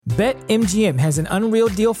BetMGM has an unreal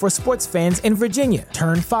deal for sports fans in Virginia.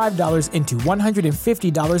 Turn $5 into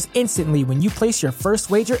 $150 instantly when you place your first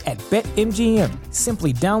wager at BetMGM.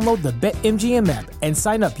 Simply download the BetMGM app and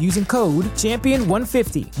sign up using code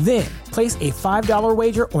Champion150. Then, place a $5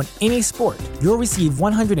 wager on any sport. You'll receive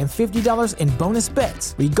 $150 in bonus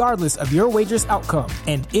bets, regardless of your wager's outcome.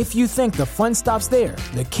 And if you think the fun stops there,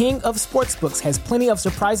 the King of Sportsbooks has plenty of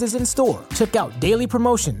surprises in store. Check out daily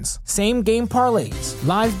promotions, same-game parlays,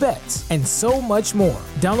 live bets, and so much more.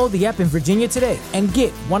 Download the app in Virginia today and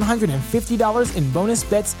get $150 in bonus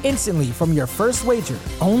bets instantly from your first wager.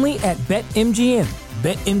 Only at BetMGM.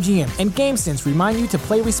 BetMGM and GameSense remind you to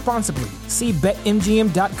play responsibly. See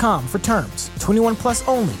BetMGM.com for terms. 21 plus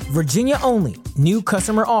only. Virginia only. New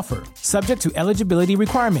customer offer. Subject to eligibility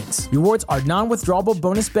requirements. Rewards are non-withdrawable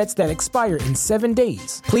bonus bets that expire in 7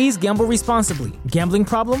 days. Please gamble responsibly. Gambling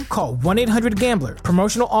problem? Call 1-800-GAMBLER.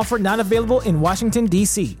 Promotional offer not available in Washington,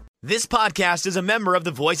 D.C. This podcast is a member of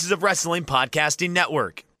the Voices of Wrestling Podcasting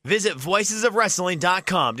Network. Visit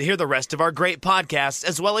voicesofwrestling.com to hear the rest of our great podcasts,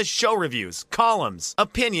 as well as show reviews, columns,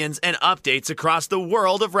 opinions, and updates across the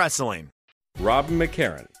world of wrestling. Rob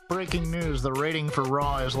McCarran. Breaking news, the rating for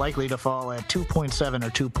Raw is likely to fall at 2.7 or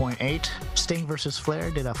 2.8. Sting versus Flair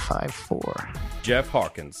did a 5.4. Jeff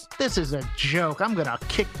Hawkins. This is a joke. I'm gonna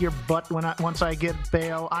kick your butt once I get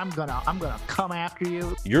bail. I'm gonna come after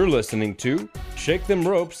you. You're listening to Shake Them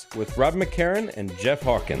Ropes with Rob McCarran and Jeff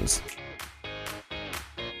Hawkins.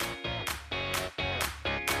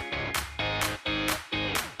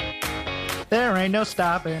 There ain't no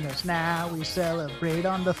stopping us now. We celebrate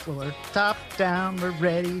on the floor. Top down, we're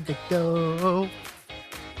ready to go.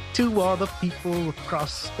 To all the people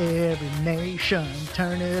across every nation,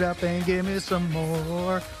 turn it up and give me some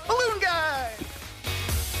more. Balloon Guy!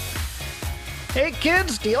 Hey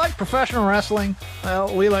kids, do you like professional wrestling?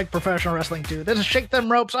 Well, we like professional wrestling too. This is Shake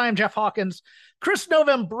Them Ropes. I am Jeff Hawkins. Chris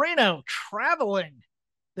Novembrino traveling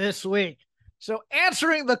this week. So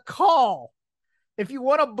answering the call. If you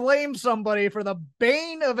want to blame somebody for the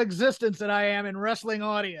bane of existence that I am in wrestling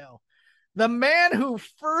audio, the man who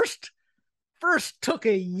first took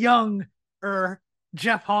a younger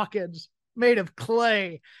Jeff Hawkins made of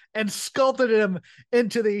clay and sculpted him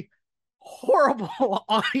into the horrible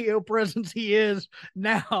audio presence he is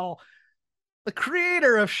now, the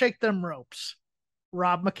creator of Shake Them Ropes,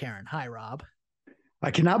 Rob McCarran. Hi, Rob.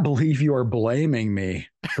 I cannot believe you are blaming me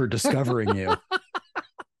for discovering you.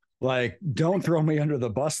 Like, don't throw me under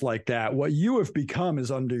the bus like that. What you have become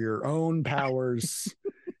is under your own powers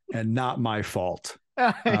and not my fault.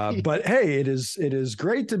 But hey, it is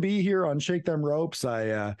great to be here on Shake Them Ropes.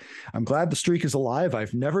 I'm glad the streak is alive.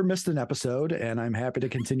 I've never missed an episode, and I'm happy to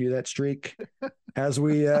continue that streak as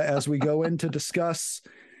we go in to discuss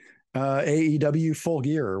AEW Full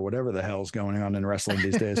Gear or whatever the hell's going on in wrestling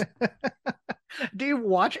these days. Do you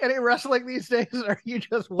watch any wrestling these days, or are you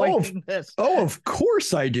just waiting this? Oh, of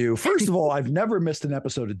course I do. First of all, I've never missed an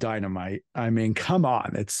episode of Dynamite. I mean, come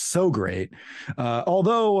on. It's so great.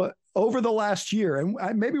 Although over the last year,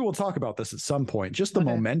 and maybe we'll talk about this at some point, just the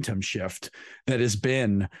momentum shift that has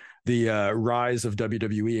been the rise of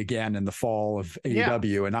WWE again in the fall of AEW.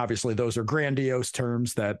 Yeah. And obviously those are grandiose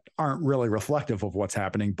terms that aren't really reflective of what's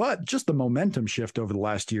happening, but just the momentum shift over the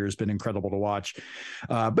last year has been incredible to watch.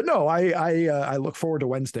 But no, I look forward to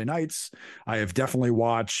Wednesday nights. I have definitely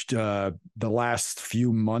watched the last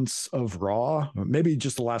few months of Raw, maybe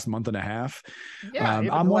just the last month and a half. Yeah,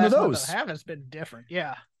 I'm one of those. Half has been different.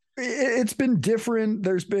 Yeah. It's been different.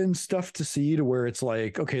 There's been stuff to see to where it's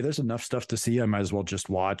like, okay, there's enough stuff to see. I might as well just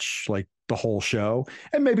watch like the whole show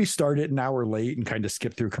and maybe start it an hour late and kind of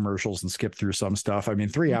skip through commercials and skip through some stuff. I mean,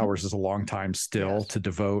 3 hours is a long time still to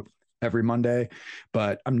devote every Monday,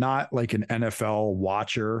 but I'm not like an NFL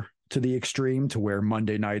watcher to the extreme to where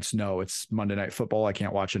Monday nights, no, it's Monday Night Football. I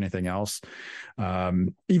can't watch anything else.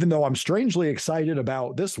 Even though I'm strangely excited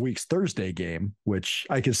about this week's Thursday game, which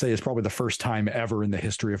I could say is probably the first time ever in the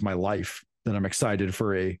history of my life that I'm excited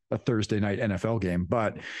for a Thursday night NFL game.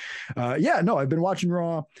 But I've been watching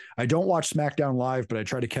Raw. I don't watch SmackDown Live, but I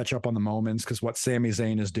try to catch up on the moments because what Sami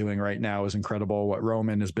Zayn is doing right now is incredible. What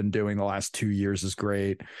Roman has been doing the last 2 years is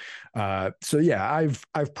great. I've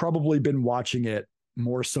probably been watching it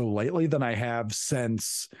more so lately than I have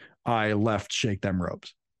since I left Shake Them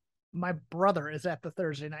Ropes. My brother is at the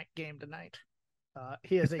Thursday night game tonight.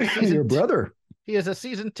 He is a your brother. He is a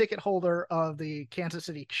season ticket holder of the Kansas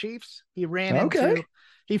City Chiefs. He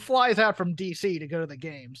he flies out from DC to go to the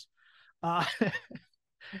games.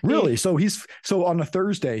 Really? So on a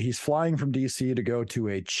Thursday, he's flying from DC to go to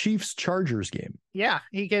a Chiefs Chargers game. Yeah,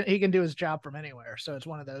 he can do his job from anywhere. So it's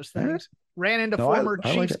one of those things. Ran into former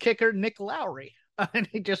Chiefs kicker Nick Lowry. And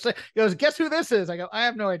he just goes, "Guess who this is?" I go, "I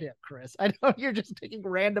have no idea, Chris. I know you're just taking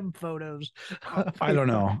random photos." I don't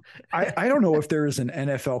know. I don't know if there is an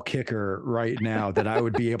NFL kicker right now that I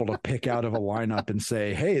would be able to pick out of a lineup and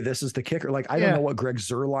say, hey, this is the kicker. Like, I don't know what Greg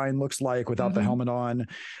Zuerlein looks like without the helmet on.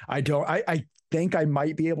 I think I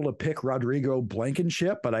might be able to pick Rodrigo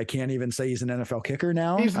Blankenship, but I can't even say he's an NFL kicker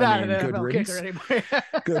now. He's not an NFL kicker anymore.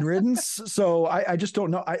 Good riddance. So I just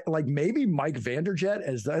don't know. I like maybe Mike Vanderjet,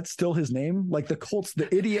 is that still his name? Like the Colts, the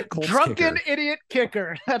idiot Colts drunken kicker. Idiot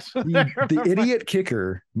kicker. That's what the idiot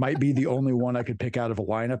kicker might be the only one I could pick out of a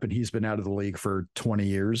lineup, and he's been out of the league for 20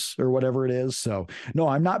 years or whatever it is. So no,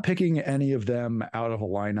 I'm not picking any of them out of a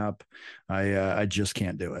lineup. I just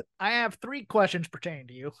can't do it. I have 3 questions pertaining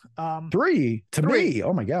to you. Three to me.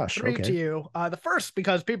 Oh my gosh. 3 okay. to you. The first,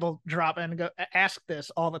 because people drop in and go ask this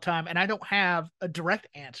all the time, and I don't have a direct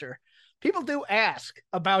answer. People do ask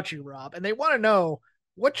about you, Rob, and they want to know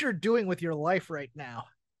what you're doing with your life right now.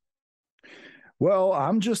 Well,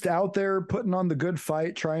 I'm just out there putting on the good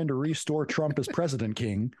fight, trying to restore Trump as president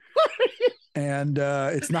king. And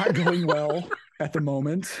it's not going well at the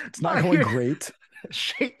moment. It's not going great.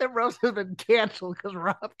 Shake the Rose has been canceled because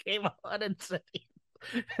Rob came on and said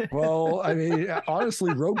well, I mean,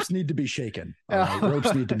 honestly, ropes need to be shaken.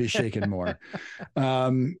 Ropes need to be shaken more.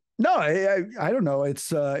 No, I don't know.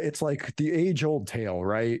 It's like the age old tale,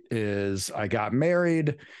 right? Is I got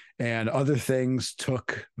married and other things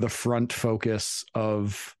took the front focus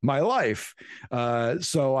of my life.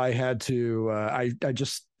 So I had to, I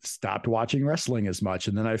just stopped watching wrestling as much.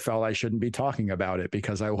 And then I felt I shouldn't be talking about it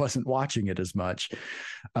because I wasn't watching it as much.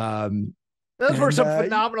 Those were some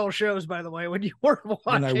phenomenal shows, by the way, when you weren't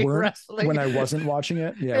watching wrestling. When I wasn't watching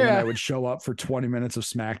it. Yeah. When I would show up for 20 minutes of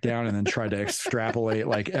SmackDown and then try to extrapolate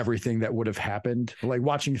like everything that would have happened. Like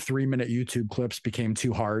watching 3-minute YouTube clips became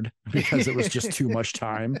too hard because it was just too much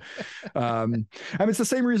time. I mean, it's the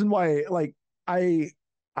same reason why, like,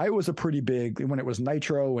 I was a pretty big, when it was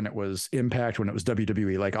Nitro, when it was Impact, when it was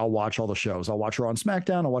WWE, like I'll watch all the shows. I'll watch Raw and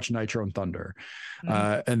SmackDown. I'll watch Nitro and Thunder.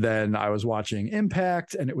 And then I was watching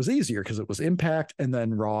Impact, and it was easier because it was Impact and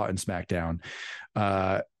then Raw and SmackDown.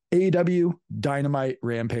 AEW, Dynamite,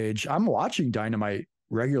 Rampage. I'm watching Dynamite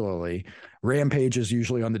regularly. Rampage is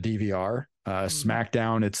usually on the DVR.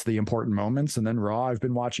 SmackDown, it's the important moments. And then Raw, I've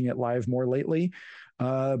been watching it live more lately.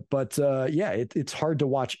 But it's hard to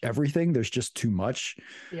watch everything. There's just too much.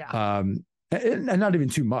 Yeah. And not even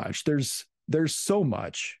too much. There's so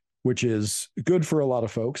much, which is good for a lot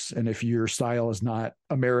of folks. And if your style is not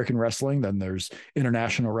American wrestling, then there's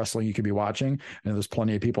international wrestling you could be watching. And there's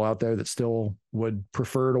plenty of people out there that still would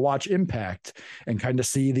prefer to watch Impact and kind of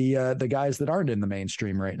see the guys that aren't in the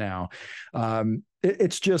mainstream right now.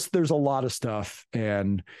 It's just, there's a lot of stuff,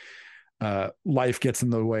 and life gets in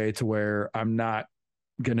the way to where I'm not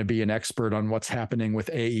going to be an expert on what's happening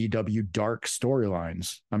with AEW Dark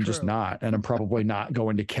storylines. I'm just not, and I'm probably not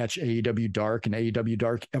going to catch AEW Dark and AEW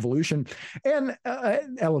Dark Evolution and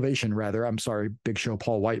Elevation, rather. I'm sorry, Big Show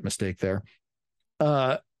Paul White mistake there.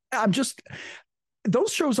 Those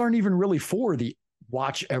shows aren't even really for the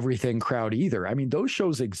watch everything crowd either. I mean, those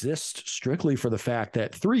shows exist strictly for the fact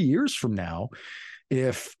that 3 years from now,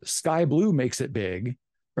 if Sky Blue makes it big,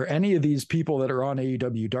 or any of these people that are on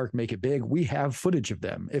AEW Dark make it big, we have footage of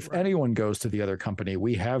them. If anyone goes to the other company,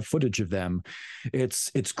 we have footage of them.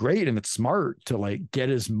 It's great, and it's smart to like get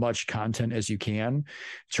as much content as you can,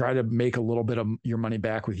 try to make a little bit of your money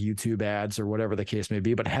back with YouTube ads or whatever the case may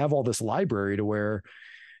be, but have all this library to where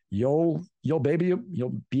you'll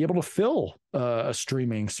be able to fill a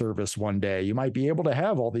streaming service one day. You might be able to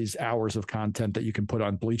have all these hours of content that you can put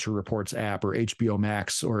on Bleacher Report's app or HBO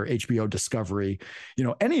Max or HBO Discovery,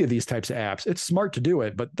 any of these types of apps. It's smart to do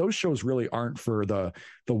it, but those shows really aren't for the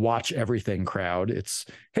watch everything crowd. It's,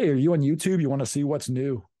 hey, are you on YouTube? You want to see what's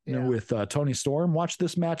new? With Tony Storm, watch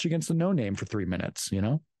this match against a no name for 3 minutes,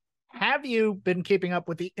 Have you been keeping up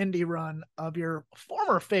with the indie run of your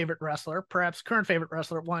former favorite wrestler, perhaps current favorite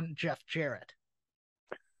wrestler, one Jeff Jarrett?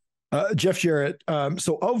 Jeff Jarrett.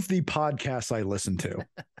 So of the podcasts I listen to,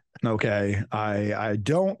 okay, I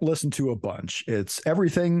don't listen to a bunch. It's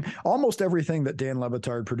almost everything that Dan Le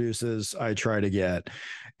Batard produces, I try to get.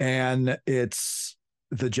 And it's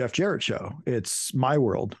the Jeff Jarrett show. It's My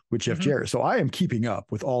World with Jeff Jarrett. So I am keeping up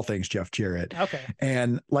with all things Jeff Jarrett. Okay.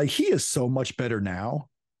 And like, he is so much better now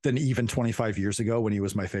than even 25 years ago when he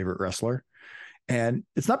was my favorite wrestler. And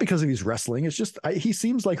it's not because of his wrestling. It's just, he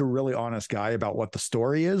seems like a really honest guy about what the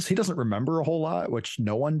story is. He doesn't remember a whole lot, which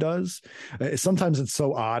no one does. Sometimes it's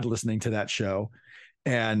so odd listening to that show.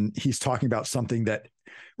 And he's talking about something that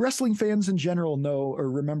wrestling fans in general know or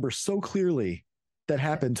remember so clearly that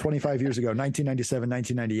happened 25 years ago, 1997,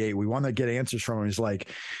 1998. We want to get answers from him. He's like,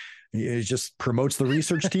 he just promotes the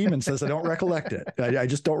research team and says, I don't recollect it. I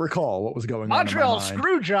just don't recall what was going on in my mind. Montreal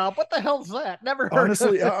screw job. What the hell's that? Never heard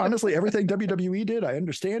honestly, of it. honestly, everything WWE did, I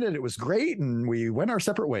understand it. It was great. And we went our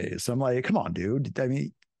separate ways. I'm like, come on, dude. I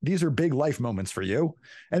mean, these are big life moments for you.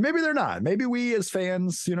 And maybe they're not. Maybe we as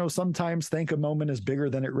fans, sometimes think a moment is bigger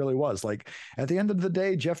than it really was. Like at the end of the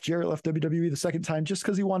day, Jeff Jarrett left WWE the second time just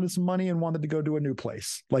because he wanted some money and wanted to go to a new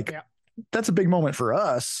place. Like, that's a big moment for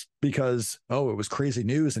us because, it was crazy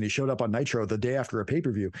news and he showed up on Nitro the day after a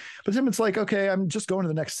pay-per-view. But him, it's like, okay, I'm just going to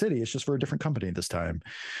the next city. It's just for a different company this time.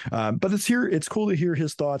 But it's cool to hear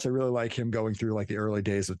his thoughts. I really like him going through like the early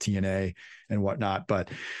days of TNA and whatnot. But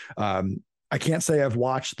I can't say I've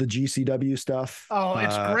watched the GCW stuff. Oh,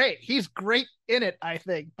 it's great. He's great in it, I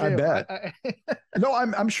think, too. I bet. No,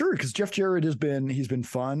 I'm sure because Jeff Jarrett he's been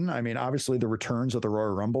fun. I mean, obviously the returns of the Royal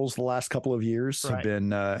Rumbles the last couple of years have been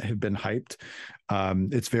hyped.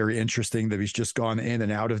 It's very interesting that he's just gone in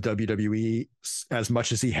and out of WWE as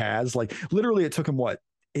much as he has. Like literally it took him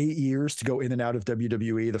 8 years to go in and out of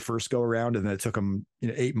WWE the first go around, and then it took him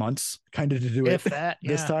 8 months kind of to do it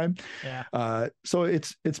this time. Yeah. So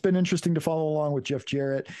it's been interesting to follow along with Jeff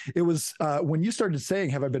Jarrett. It was when you started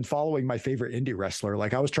saying, have I been following my favorite indie wrestler?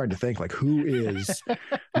 Like I was trying to think like, who is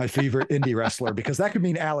my favorite indie wrestler? Because that could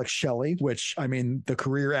mean Alex Shelley, which I mean, the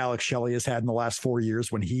career Alex Shelley has had in the last 4 years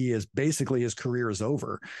when he is basically his career is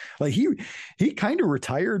over. Like he kind of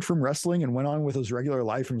retired from wrestling and went on with his regular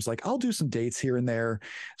life and was like, I'll do some dates here and there.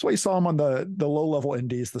 That's why you saw him on the low level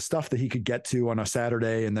indies, the stuff that he could get to on a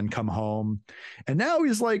Saturday and then come home. And now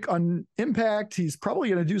he's like on Impact. He's probably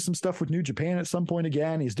going to do some stuff with New Japan at some point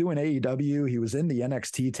again. He's doing AEW. He was in the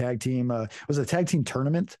NXT tag team. Was it a tag team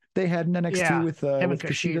tournament they had in NXT with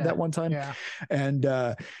Kushida that one time? Yeah.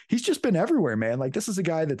 And he's just been everywhere, man. Like this is a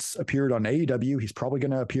guy that's appeared on AEW. He's probably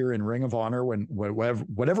going to appear in Ring of Honor when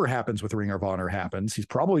whatever happens with Ring of Honor happens. He's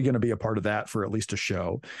probably going to be a part of that for at least a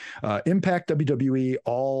show. Impact, WWE,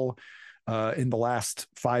 all in the last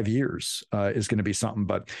 5 years is going to be something.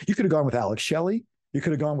 But you could have gone with Alex Shelley. You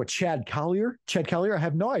could have gone with Chad Collier. Chad Collier, I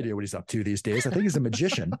have no idea what he's up to these days. I think he's a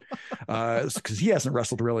magician because he hasn't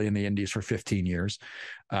wrestled really in the indies for 15 years.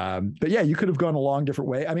 But yeah, you could have gone a long different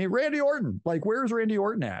way. I mean, Randy Orton, like where's Randy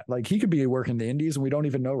Orton at? Like he could be working the indies and we don't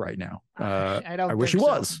even know right now. I wish he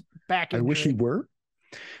was. Back injury. I wish he were.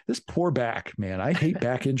 This poor back, man. I hate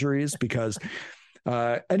back injuries because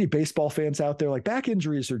any baseball fans out there, like back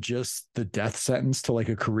injuries are just the death sentence to like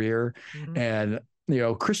a career. Mm-hmm. And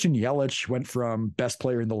Christian Yelich went from best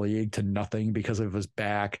player in the league to nothing because of his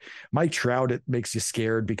back. Mike Trout, it makes you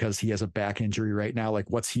scared because he has a back injury right now. Like,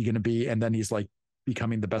 what's he going to be? And then he's like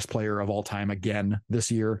becoming the best player of all time again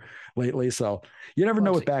this year lately. So you never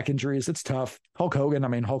know with back injuries. It's tough. Hulk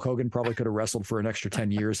Hogan probably could have wrestled for an extra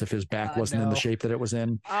 10 years if his back wasn't in the shape that it was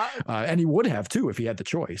in. And he would have too, if he had the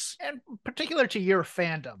choice. And particular to your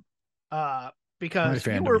fandom, because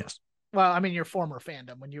my fandom, you were, yes. Well, I mean, your former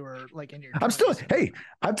fandom when you were like in your 20s.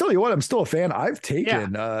 I'm telling you what, I'm still a fan. I've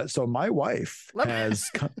taken, so my wife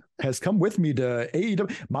has come with me to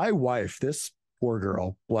AEW. My wife, this poor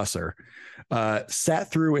girl, bless her,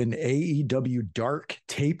 sat through an AEW Dark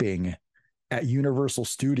taping at Universal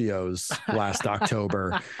Studios last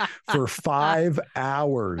October for 5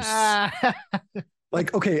 hours.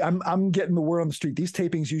 Like, okay, I'm getting the word on the street. These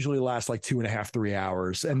tapings usually last like 2.5, 3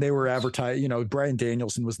 hours. And they were advertised, Bryan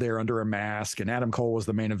Danielson was there under a mask and Adam Cole was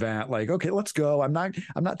the main event. Like, okay, let's go. I'm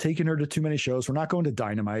not taking her to too many shows. We're not going to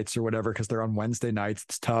Dynamites or whatever, because they're on Wednesday nights.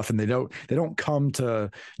 It's tough. And they don't come to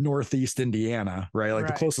Northeast Indiana, right? Like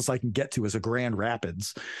the closest I can get to is a Grand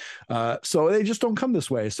Rapids. So they just don't come this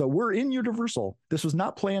way. So we're in Universal. This was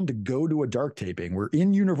not planned to go to a Dark taping. We're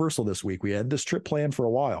in Universal this week. We had this trip planned for a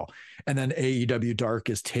while. And then AEW Dark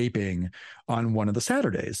is taping on one of the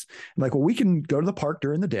Saturdays. I'm like, well, we can go to the park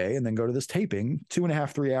during the day and then go to this taping.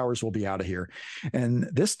 2.5, 3 hours, we'll be out of here. And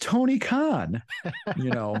this Tony Khan,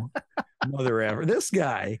 mother ever, this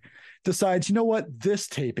guy decides, you know what, this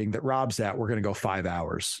taping that Rob's at, we're going to go 5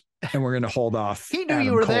 hours and we're going to hold off. He knew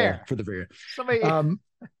you were Cole there for the video. Somebody...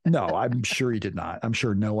 No, I'm sure he did not. I'm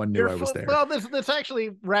sure no one knew I was there. Well, this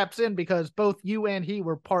actually wraps in because both you and he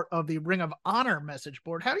were part of the Ring of Honor message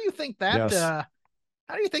board. How do you think that? Yes.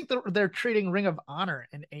 How do you think they're treating Ring of Honor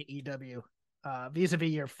in AEW vis-a-vis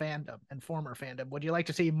your fandom and former fandom? Would you like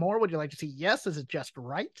to see more? Would you like to see yes? Is it just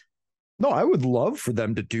right? No, I would love for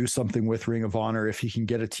them to do something with Ring of Honor if he can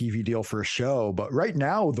get a TV deal for a show. But right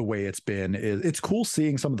now, the way it's been is it's cool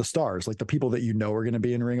seeing some of the stars, like the people that are going to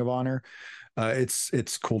be in Ring of Honor.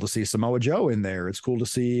 It's cool to see Samoa Joe in there. It's cool to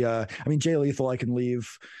see. Jay Lethal, I can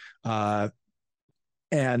leave.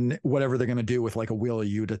 and whatever they're going to do with like a Wheeler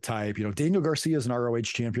Yuta type. Daniel Garcia is an ROH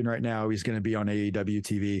champion right now. He's going to be on AEW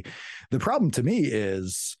TV. The problem to me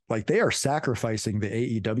is like they are sacrificing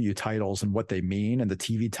the AEW titles and what they mean and the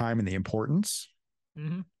TV time and the importance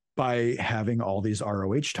by having all these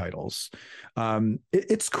ROH titles.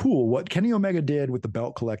 It's cool what Kenny Omega did with the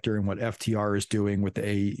belt collector and what FTR is doing with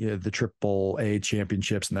the Triple A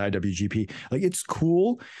championships and the IWGP. Like, it's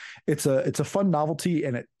cool. It's a fun novelty,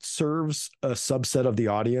 and it serves a subset of the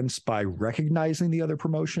audience by recognizing the other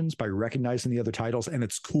promotions, by recognizing the other titles. And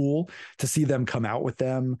it's cool to see them come out with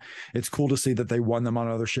them. It's cool to see that they won them on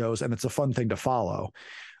other shows, and it's a fun thing to follow.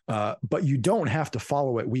 But you don't have to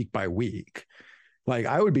follow it week by week. Like,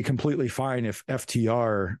 I would be completely fine if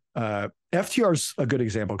FTR's a good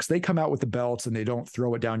example, because they come out with the belts and they don't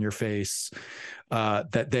throw it down your face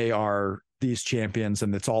that they are these champions,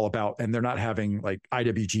 and it's all about, and they're not having like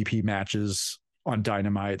IWGP matches on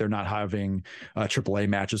Dynamite. They're not having AAA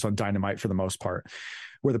matches on Dynamite for the most part.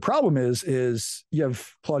 Where the problem is you have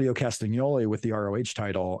Claudio Castagnoli with the ROH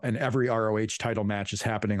title, and every ROH title match is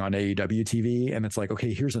happening on AEW TV. And it's like,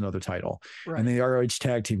 okay, here's another title. Right. And the ROH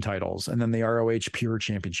tag team titles, and then the ROH Pure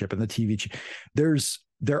Championship and the TV.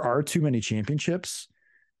 There are too many championships,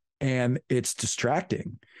 and it's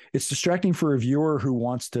distracting. It's distracting for a viewer who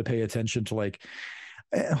wants to pay attention to, like,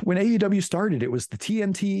 when AEW started, it was the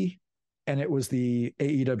TNT and it was the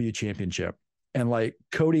AEW Championship. And like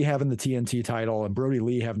Cody having the TNT title and Brody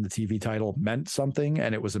Lee having the TV title meant something,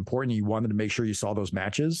 and it was important. You wanted to make sure you saw those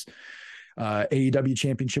matches. AEW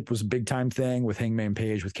Championship was a big time thing with Hangman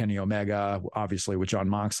Page, with Kenny Omega, obviously with Jon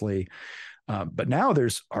Moxley. But now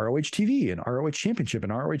there's ROH TV and ROH Championship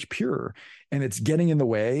and ROH Pure, and it's getting in the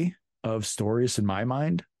way of stories in my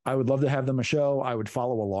mind. I would love to have them a show. I would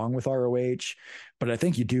follow along with ROH, but I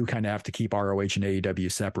think you do kind of have to keep ROH and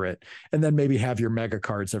AEW separate, and then maybe have your mega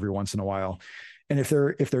cards every once in a while. And if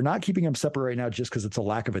they're not keeping them separate right now just because it's a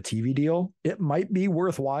lack of a TV deal, it might be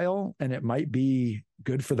worthwhile, and it might be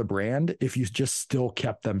good for the brand if you just still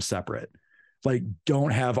kept them separate. Like, don't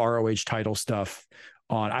have ROH title stuff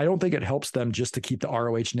on. I don't think it helps them just to keep the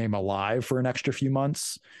ROH name alive for an extra few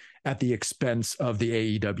months at the expense of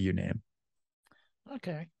the AEW name.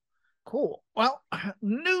 Okay, cool. Well,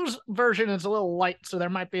 news version is a little light, so there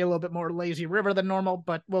might be a little bit more lazy river than normal,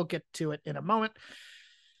 but we'll get to it in a moment.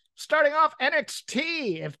 Starting off,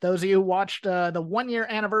 NXT. If those of you watched the 1-year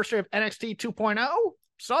anniversary of NXT 2.0,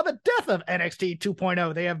 saw the death of NXT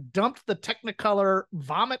 2.0. They have dumped the Technicolor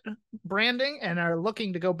vomit branding and are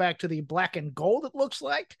looking to go back to the black and gold, it looks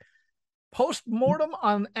like. Post-mortem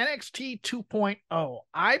on NXT 2.0.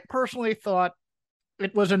 I personally thought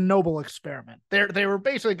it was a noble experiment. They were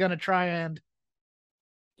basically going to try and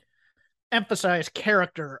emphasize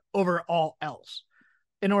character over all else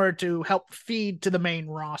in order to help feed to the main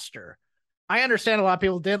roster. I understand a lot of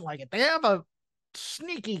people didn't like it. They have a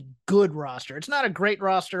sneaky good roster. It's not a great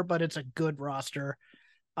roster, but it's a good roster.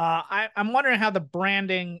 I'm wondering how the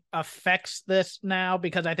branding affects this now,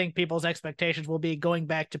 because I think people's expectations will be going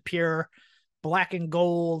back to pure black and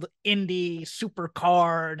gold, indie, super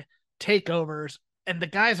card, takeovers, and the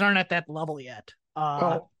guys aren't at that level yet.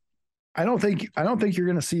 Well, I don't think you're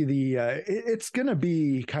going to see it's going to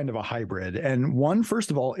be kind of a hybrid. And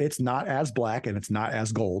first of all, it's not as black and it's not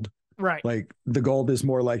as gold. Right. Like, the gold is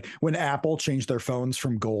more like when Apple changed their phones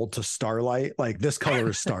from gold to Starlight, like this color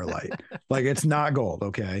is Starlight. Like, it's not gold.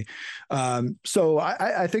 Okay. So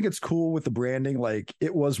I think it's cool with the branding. Like,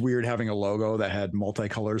 it was weird having a logo that had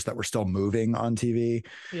multicolors that were still moving on TV.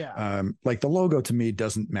 Yeah. Like, the logo to me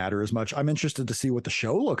doesn't matter as much. I'm interested to see what the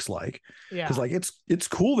show looks like. Yeah. Cause like, it's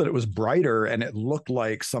cool that it was brighter and it looked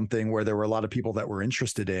like something where there were a lot of people that were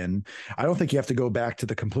interested in. I don't think you have to go back to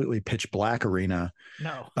the completely pitch black arena.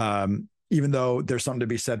 No. Even though there's something to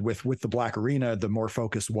be said with the black arena, the more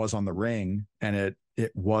focus was on the ring, and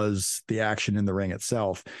it was the action in the ring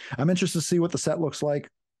itself. I'm interested to see what the set looks like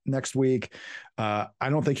next week. I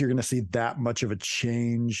don't think you're going to see that much of a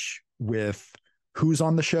change with who's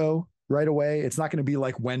on the show right away. It's not going to be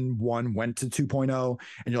like when one went to 2.0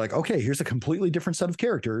 and you're like, okay, here's a completely different set of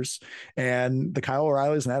characters. And the Kyle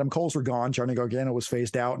O'Reillys and Adam Coles were gone. Johnny Gargano was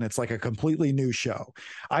phased out, and it's like a completely new show.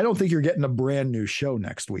 I don't think you're getting a brand new show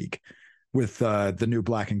next week with the new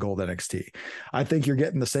black and gold NXT. I think you're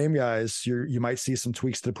getting the same guys. You might see some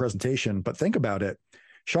tweaks to the presentation, but think about it.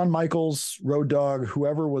 Shawn Michaels, Road Dogg,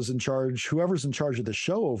 whoever's in charge of the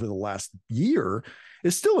show over the last year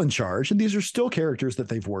is still in charge. And these are still characters that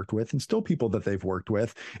they've worked with and still people that they've worked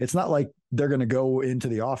with. It's not like they're going to go into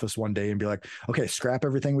the office one day and be like, okay, scrap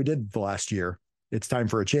everything we did the last year. It's time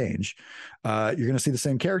for a change. You're going to see the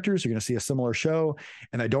same characters. You're going to see a similar show.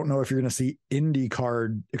 And I don't know if you're going to see indie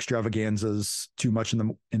card extravaganzas too much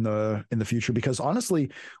in the future, because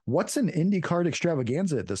honestly, what's an indie card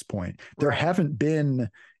extravaganza at this point? There haven't been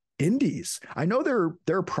indies. I know there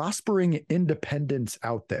are prospering independents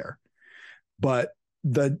out there, but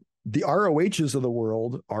the ROHs of the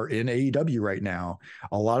world are in AEW right now.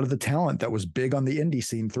 A lot of the talent that was big on the indie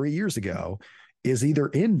scene 3 years ago is either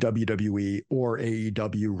in WWE or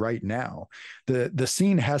AEW right now. The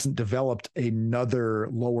scene hasn't developed another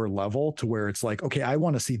lower level to where it's like, okay, I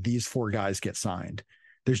want to see these 4 guys get signed.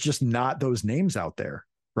 There's just not those names out there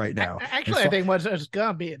right now. Actually, I think what it's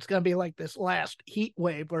gonna be like this last heat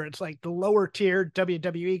wave where it's like the lower tier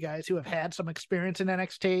WWE guys who have had some experience in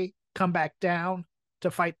NXT come back down to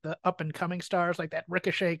fight the up and coming stars, like that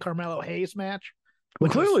Ricochet Carmelo Hayes match. Well,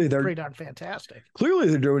 clearly they're pretty darn fantastic. Clearly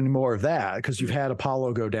they're doing more of that because you've had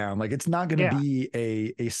Apollo go down. Like, it's not going to be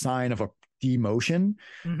a sign of a demotion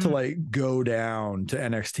to like go down to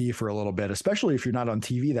NXT for a little bit, especially if you're not on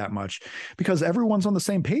TV that much, because everyone's on the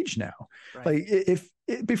same page now. Right. Like, if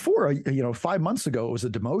before, 5 months ago, it was a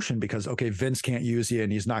demotion because, okay, Vince can't use you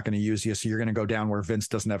and he's not going to use you. So you're going to go down where Vince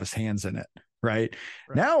doesn't have his hands in it. Right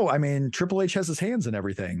now, I mean, Triple H has his hands in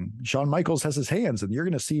everything. Shawn Michaels has his hands, and you're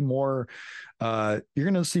going to see more. You're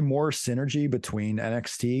going to see more synergy between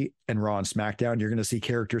NXT and Raw and SmackDown. You're going to see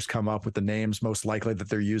characters come up with the names most likely that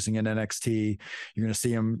they're using in NXT. You're going to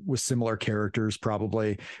see them with similar characters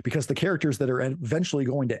probably, because the characters that are eventually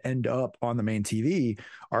going to end up on the main TV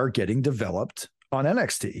are getting developed on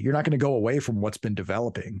NXT. You're not going to go away from what's been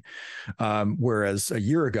developing. Whereas a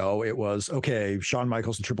year ago, it was, okay, Shawn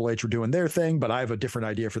Michaels and Triple H were doing their thing, but I have a different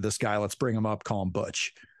idea for this guy. Let's bring him up, call him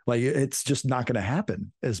Butch. Like, it's just not going to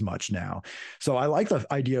happen as much now. So I like the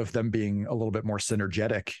idea of them being a little bit more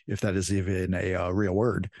synergetic, if that is even a real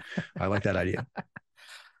word. I like that idea.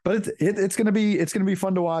 But it's going to be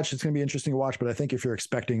fun to watch. It's going to be interesting to watch. But I think if you're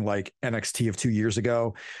expecting like NXT of 2 years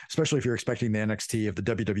ago, especially if you're expecting the NXT of the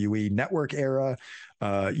WWE Network era,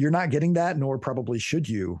 you're not getting that, nor probably should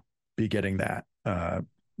you be getting that. And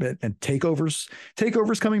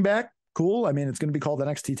takeovers coming back, cool. I mean, it's going to be called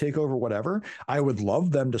NXT Takeover, whatever. I would love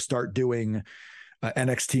them to start doing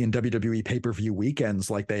NXT and WWE pay-per-view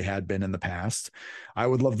weekends like they had been in the past. I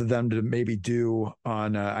would love them to maybe do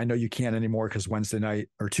on, I know you can't anymore because Wednesday night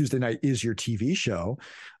or Tuesday night is your TV show.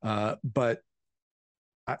 But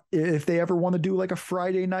if they ever want to do like a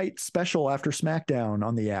Friday night special after SmackDown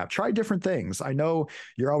on the app, try different things. I know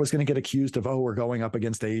you're always going to get accused of, we're going up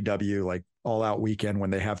against AEW, like All Out weekend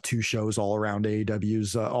when they have 2 shows all around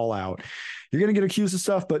AEW's All Out. You're going to get accused of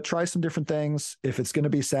stuff, but try some different things. If it's going to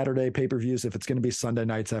be Saturday pay-per-views, if it's going to be Sunday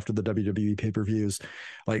nights after the WWE pay-per-views,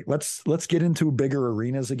 like let's get into bigger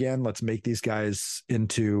arenas again. Let's make these guys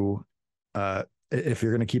into, if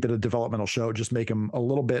you're going to keep it a developmental show, just make them a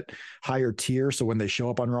little bit higher tier. So when they show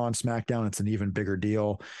up on Raw and SmackDown, it's an even bigger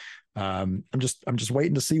deal. I'm just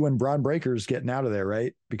waiting to see when Braun Breaker's getting out of there,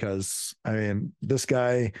 right? Because I mean, this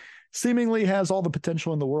guy seemingly has all the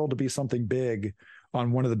potential in the world to be something big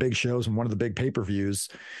on one of the big shows and one of the big pay-per-views.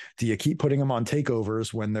 Do you keep putting him on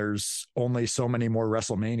takeovers when there's only so many more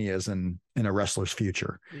WrestleManias in a wrestler's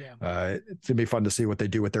future? Yeah. It's gonna be fun to see what they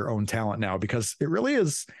do with their own talent now, because it really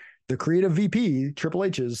is the creative VP, Triple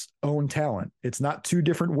H's own talent. It's not 2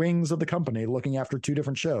 different wings of the company looking after 2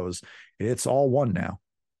 different shows. It's all one now.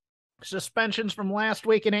 Suspensions from last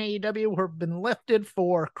week in AEW have been lifted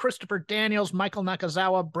for Christopher Daniels, Michael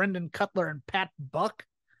Nakazawa, Brendan Cutler, and Pat Buck.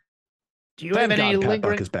 Do you have any lingering? Pat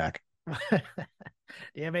Buck is back. Do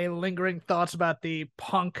you have any lingering thoughts about the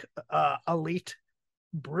Punk Elite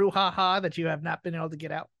brouhaha that you have not been able to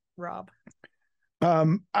get out, Rob?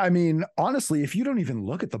 I mean, honestly, if you don't even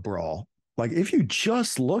look at the brawl, like if you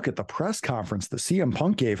just look at the press conference that CM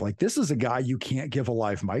Punk gave, like, this is a guy you can't give a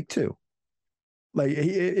live mic to. Like,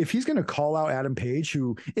 if he's going to call out Adam Page,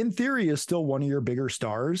 who in theory is still one of your bigger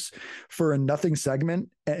stars, for a nothing segment,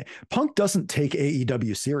 Punk doesn't take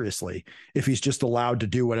AEW seriously if he's just allowed to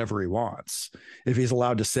do whatever he wants. If he's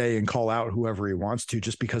allowed to say and call out whoever he wants to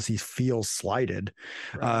just because he feels slighted.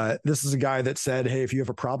 Right. This is a guy that said, hey, if you have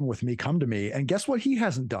a problem with me, come to me. And guess what he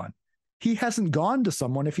hasn't done? He hasn't gone to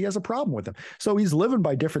someone if he has a problem with him. So he's living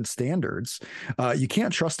by different standards. You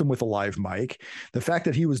can't trust him with a live mic. The fact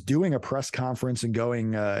that he was doing a press conference and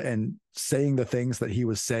going and saying the things that he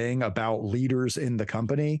was saying about leaders in the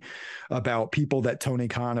company, about people that Tony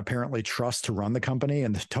Khan apparently trusts to run the company.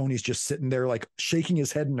 And Tony's just sitting there like shaking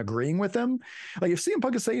his head and agreeing with him. Like if CM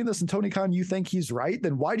Punk is saying this and Tony Khan, you think he's right,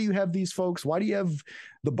 then why do you have these folks? Why do you have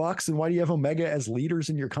the Bucks and why do you have Omega as leaders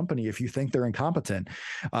in your company if you think they're incompetent?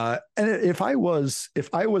 And if I was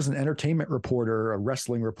an entertainment reporter, a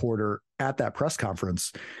wrestling reporter at that press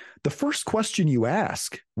conference, the first question you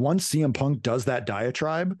ask once CM Punk does that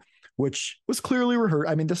diatribe, which was clearly rehearsed.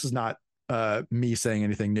 I mean, this is not me saying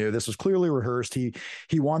anything new. This was clearly rehearsed. He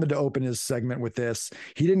wanted to open his segment with this.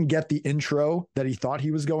 He didn't get the intro that he thought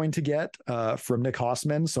he was going to get from Nick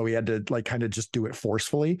Hausman, so he had to like kind of just do it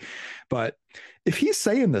forcefully. But if he's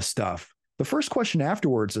saying this stuff, the first question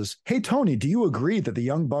afterwards is, "Hey Tony, do you agree that the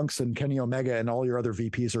Young Bucks and Kenny Omega and all your other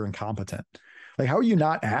VPs are incompetent?" Like, how are you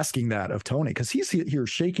not asking that of Tony? Because he's here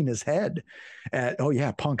shaking his head at, "Oh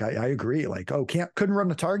yeah, Punk, I agree." Like, "Oh, couldn't run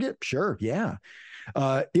the target?" Sure, yeah.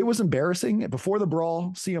 It was embarrassing before the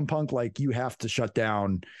brawl. CM Punk, like, you have to shut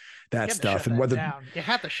down that stuff, and whether you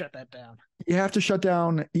have to shut that down, you have to shut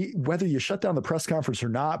down whether you shut down the press conference or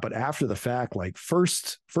not. But after the fact, like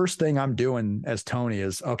first thing I'm doing as Tony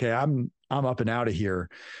is, okay, I'm up and out of here.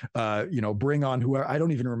 Bring on whoever. I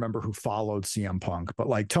don't even remember who followed CM Punk, but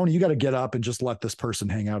like, Tony, you got to get up and just let this person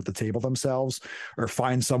hang out at the table themselves, or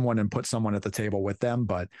find someone and put someone at the table with them.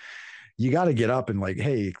 But you got to get up and like,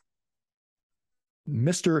 hey,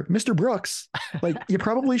 Mr. Brooks, like, you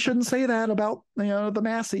probably shouldn't say that about the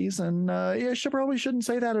masses, and you probably shouldn't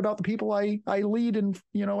say that about the people I lead and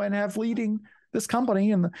and have leading this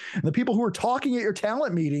company, and the people who are talking at your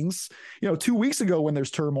talent meetings 2 weeks ago when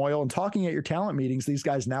there's turmoil, and talking at your talent meetings, these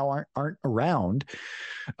guys now aren't around.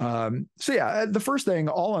 So yeah, the first thing,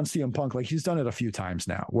 all on CM Punk, like, he's done it a few times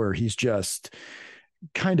now where he's just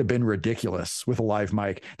kind of been ridiculous with a live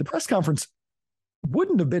mic. The press conference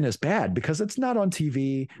wouldn't have been as bad because it's not on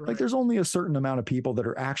TV. Right. Like, there's only a certain amount of people that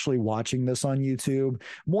are actually watching this on YouTube.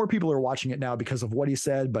 More people are watching it now because of what he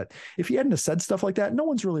said. But if he hadn't have said stuff like that, no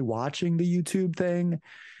one's really watching the YouTube thing.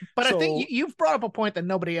 But I think you've brought up a point that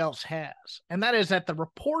nobody else has. And that is that the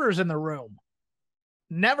reporters in the room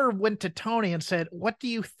never went to Tony and said, "What do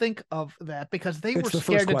you think of that?" Because they were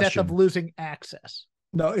scared to death of losing access.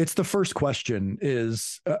 No, it's the first question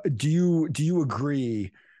is, do you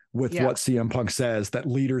agree with what CM Punk says, that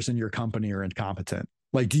leaders in your company are incompetent?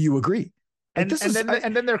 Like, do you agree? Like,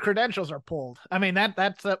 and then their credentials are pulled. I mean,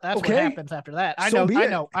 that's okay. What happens after that. I know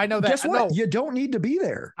that. Guess what? You don't need to be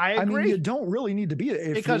there. I agree. I mean, you don't really need to be there.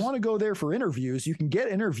 If you want to go there for interviews, you can get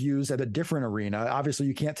interviews at a different arena. Obviously,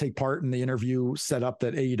 you can't take part in the interview setup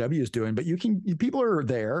that AEW is doing, but people are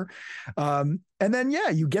there. And then,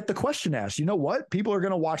 you get the question asked. You know what? People are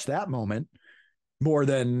going to watch that moment more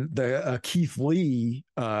than the Keith Lee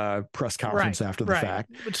press conference after the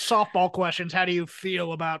fact. It's softball questions. How do you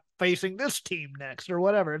feel about facing this team next, or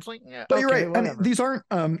whatever? It's like, but you're right. Whatever. I mean, these aren't,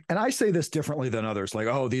 and I say this differently than others. Like,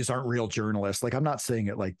 oh, these aren't real journalists. Like, I'm not saying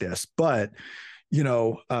it like this, but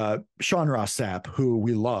Sean Ross Sapp, who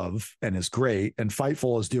we love and is great, and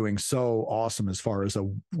Fightful is doing so awesome as far as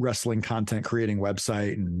a wrestling content creating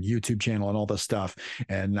website and YouTube channel and all this stuff.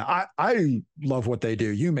 And I love what they do.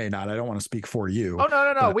 You may not. I don't want to speak for you.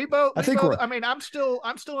 Oh, no. We both. I mean, I'm still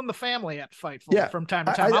in the family at Fightful from time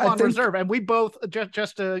to time. I'm on reserve, and we both,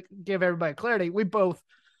 just to give everybody clarity, we both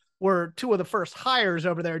were two of the first hires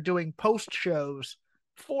over there doing post shows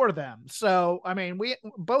for them. So, I mean, we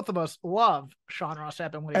both of us love Sean Ross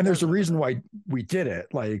Sapp, and there's a reason why we did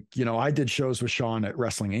it. Like, I did shows with Sean at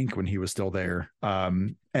Wrestling Inc. when he was still there.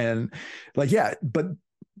 And like, but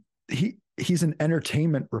he's an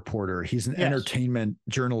entertainment reporter. He's an entertainment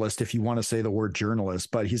journalist, if you want to say the word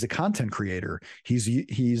journalist, but he's a content creator.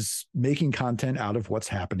 He's making content out of what's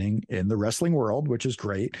happening in the wrestling world, which is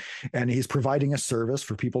great. And he's providing a service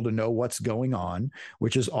for people to know what's going on,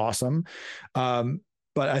 which is awesome.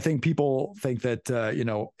 But I think people think that,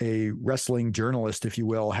 a wrestling journalist, if you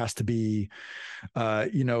will, has to be,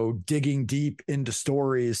 digging deep into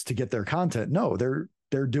stories to get their content. No,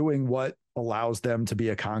 they're doing what allows them to be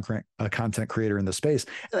a content creator in the space.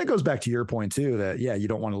 And that goes back to your point too, that, you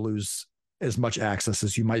don't want to lose as much access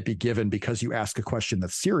as you might be given because you ask a question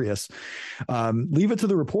that's serious. Leave it to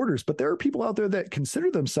the reporters. But there are people out there that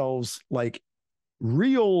consider themselves like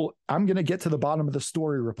real, I'm going to get to the bottom of the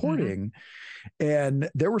story reporting. Mm-hmm. And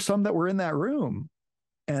there were some that were in that room,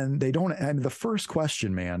 and they don't. And the first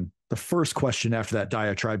question after that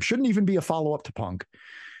diatribe shouldn't even be a follow-up to Punk.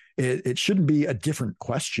 It shouldn't be a different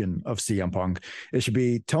question of CM Punk. It should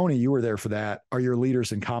be, Tony, you were there for that. Are your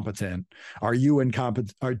leaders incompetent? Are you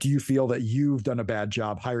incompetent? Or do you feel that you've done a bad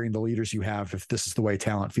job hiring the leaders you have if this is the way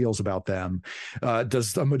talent feels about them?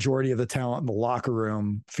 Does the majority of the talent in the locker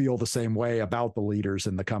room feel the same way about the leaders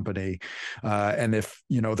in the company? And if,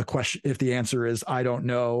 if the answer is, I don't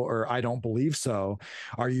know, or I don't believe so,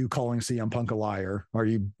 are you calling CM Punk a liar? Are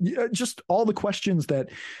you just all the questions that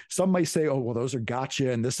some might say, oh, well, those are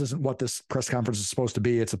gotcha. And this isn't what this press conference is supposed to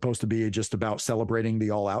be. It's supposed to be just about celebrating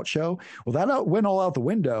the All Out show. Well, that went all out the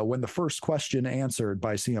window when the first question answered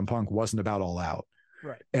by CM Punk wasn't about All Out.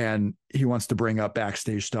 Right. And he wants to bring up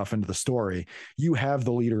backstage stuff into the story. You have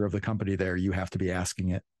the leader of the company there. You have to be asking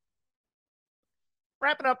it.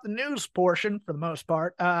 Wrapping up the news portion for the most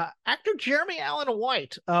part, actor Jeremy Allen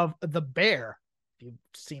White of The Bear, if you've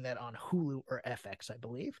seen that on Hulu or FX, I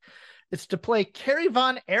believe, it's to play Kerry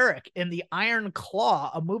Von Erich in The Iron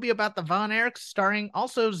Claw, a movie about the Von Erichs starring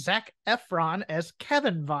also Zac Efron as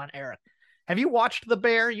Kevin Von Erich. Have you watched The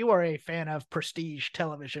Bear? You are a fan of prestige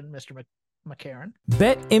television, Mr. McCarran.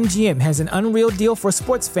 BetMGM has an unreal deal for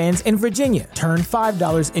sports fans in Virginia. Turn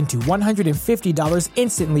 $5 into $150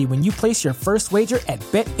 instantly when you place your first wager at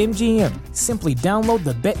BetMGM. Simply download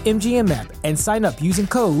the BetMGM app and sign up using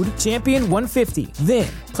code Champion150. Then,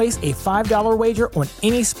 place a $5 wager on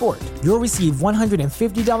any sport. You'll receive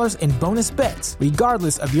 $150 in bonus bets,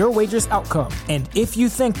 regardless of your wager's outcome. And if you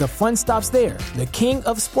think the fun stops there, the King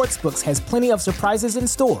of Sportsbooks has plenty of surprises in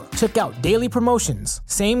store. Check out daily promotions,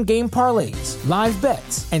 same-game parlays, live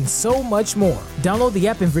bets, and so much more. Download the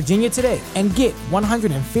app in Virginia today and get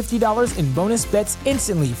 $150 in bonus bets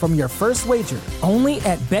instantly from your first wager. Only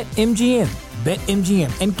at BetMGM.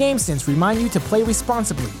 BetMGM and GameSense remind you to play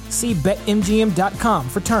responsibly. See BetMGM.com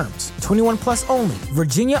for terms. 21 plus only.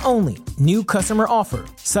 Virginia only. New customer offer.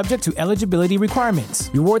 Subject to eligibility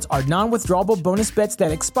requirements. Rewards are non-withdrawable bonus bets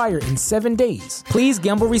that expire in 7 days. Please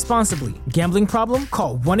gamble responsibly. Gambling problem?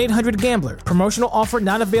 Call 1-800-GAMBLER. Promotional offer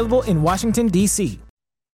not available in Washington, D.C.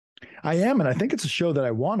 I am, and I think it's a show that I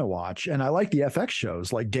want to watch, and I like the FX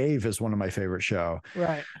shows. Like Dave is one of my favorite show.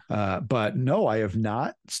 Right. But no, I have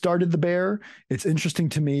not started The Bear. It's interesting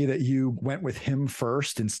to me that you went with him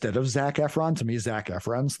first instead of Zac Efron. To me, Zac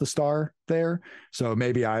Efron's the star there, so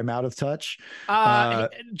maybe I'm out of touch.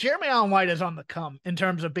 Jeremy Allen White is on the come in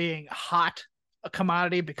terms of being hot, a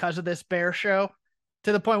commodity because of this Bear show,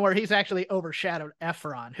 to the point where he's actually overshadowed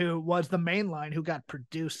Efron, who was the main line who got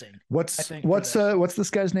producing. What's this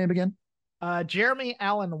guy's name again? Jeremy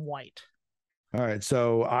Allen White. All right.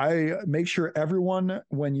 So I make sure everyone,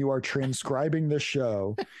 when you are transcribing this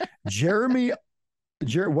show,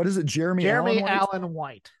 what is it? Jeremy Allen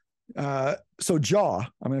White. So Jaw,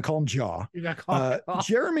 I'm going to call him Jaw. You got to call him Jaw.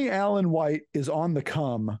 Jeremy Allen White is on the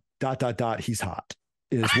come, ... He's hot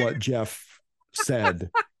is what Jeff said.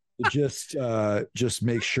 Just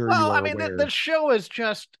make sure you are aware. The show is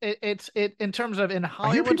just it's in terms of in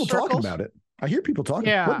Hollywood. I hear people circles, talking about it. I hear people talking.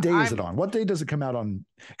 Yeah, what day is it on? What day does it come out on?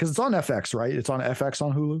 Because it's on FX, right? It's on FX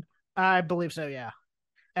on Hulu. I believe so. Yeah,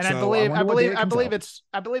 and So I believe out.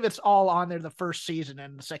 it's all on there. The first season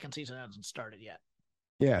and the second season hasn't started yet.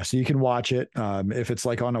 Yeah, so you can watch it. If it's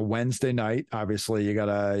like on a Wednesday night, obviously you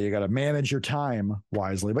gotta manage your time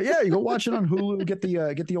wisely. But yeah, you go watch it on Hulu. Get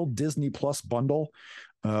the old Disney Plus bundle.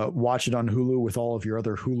 Watch it on Hulu with all of your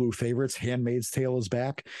other Hulu favorites. Handmaid's Tale is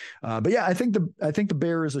back. But yeah, I think the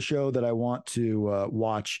Bear is a show that I want to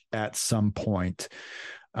watch at some point.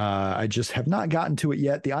 I just have not gotten to it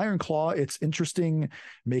yet. The Iron Claw, it's interesting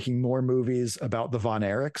making more movies about the Von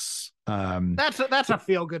Erichs. That's a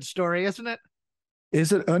feel good story, isn't it?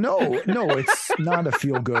 Is it? No, it's not a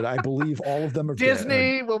feel good. I believe all of them are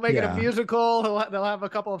Disney will make it a musical. They'll have a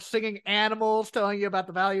couple of singing animals telling you about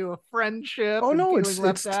the value of friendship. Oh no, it's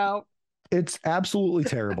left out. It's absolutely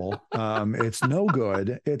terrible. It's no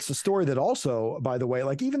good. It's a story that also, by the way,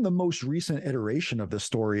 like even the most recent iteration of this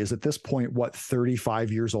story is at this point, 35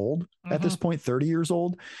 years old at this point, 30 years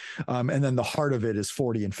old. And then the heart of it is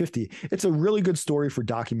 40 and 50. It's a really good story for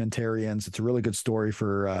documentarians. It's a really good story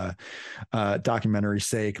for documentary's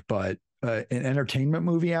sake, but an entertainment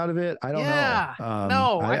movie out of it, I don't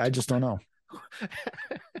know. I just don't know.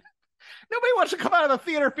 Nobody wants to come out of the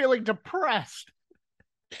theater feeling depressed.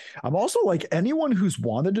 I'm also like anyone who's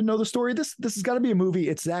wanted to know the story. This has got to be a movie.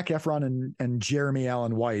 It's Zac Efron and Jeremy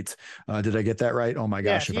Allen White. Did I get that right? Oh my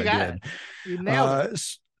gosh, yes, if I did. You nailed it.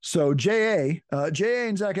 So J.A.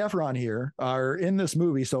 and Zac Efron here are in this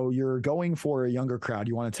movie. So you're going for a younger crowd.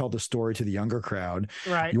 You want to tell the story to the younger crowd.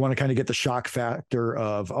 Right. You want to kind of get the shock factor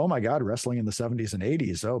of, oh my God, wrestling in the 70s and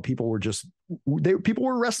 80s. Oh, people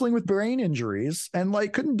were wrestling with brain injuries and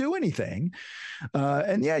like couldn't do anything.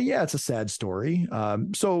 And yeah, it's a sad story.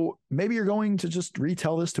 So maybe you're going to just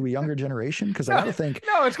retell this to a younger generation, because I don't think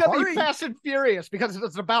it's gonna be Fast and Furious because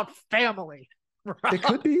it's about family. It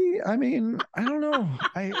could be. I mean, I don't know.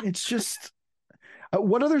 It's just,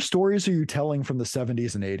 what other stories are you telling from the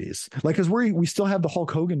 70s and 80s? Like, because we still have the Hulk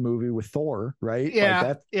Hogan movie with Thor, right? Yeah,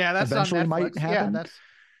 like that's eventually on Netflix. might happen.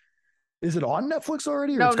 Is it on Netflix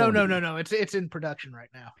already? No. It's in production right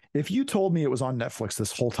now. If you told me it was on Netflix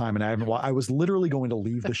this whole time and I was literally going to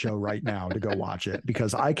leave the show right now to go watch it,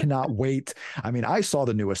 because I cannot wait. I mean, I saw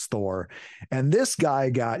the newest Thor, and this guy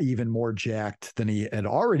got even more jacked than he had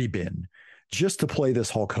already been, just to play this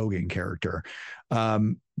Hulk Hogan character.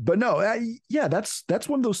 But no, that's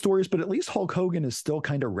one of those stories, but at least Hulk Hogan is still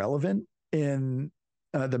kind of relevant in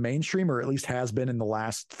the mainstream, or at least has been in the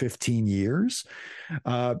last 15 years.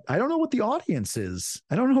 I don't know what the audience is.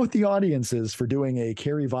 I don't know what the audience is for doing a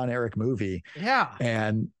Kerry Von Erich movie. Yeah.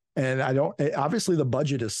 And I don't, obviously the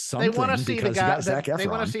budget is something. They want to see the guy. They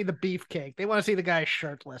want to see the beefcake. They want to see the guy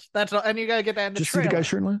shirtless. That's all. And you got to get that in the just trailer. See the guy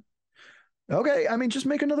shirtless. Okay, I mean, just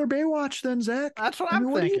make another Baywatch then, Zach. That's what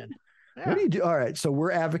I'm thinking. What do you do? All right, so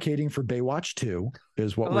we're advocating for Baywatch 2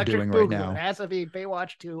 is what Electric we're doing Boogaloo. right now. It has to be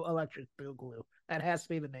Baywatch 2 Electric Boogaloo. That has to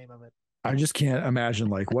be the name of it. I just can't imagine,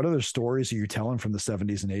 like, what other stories are you telling from the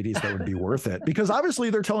 70s and 80s that would be worth it? Because obviously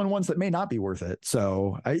they're telling ones that may not be worth it.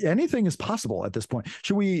 So anything is possible at this point.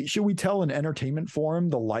 Should we tell an entertainment forum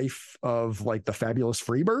the life of like the Fabulous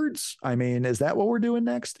Freebirds? I mean, is that what we're doing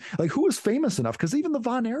next? Like, who is famous enough? Because even the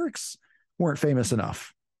Von Erichs weren't famous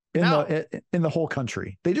enough in the whole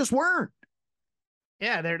country. They just weren't.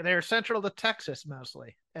 Yeah, they're central to Texas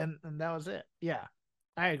mostly, and that was it. Yeah,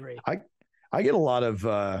 I agree. I get a lot of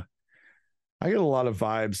vibes.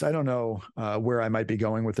 I don't know where I might be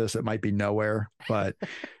going with this. It might be nowhere, but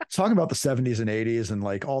talking about the 70s and 80s and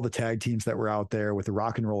like all the tag teams that were out there with the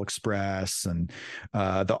Rock and Roll Express and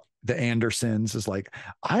the Andersons is like,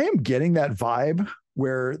 I am getting that vibe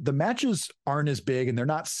where the matches aren't as big and they're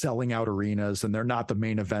not selling out arenas and they're not the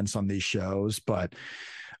main events on these shows, but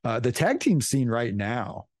the tag team scene right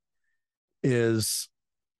now is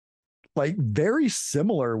like very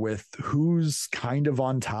similar with who's kind of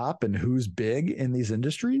on top and who's big in these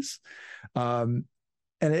industries.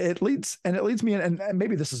 And it leads me in, and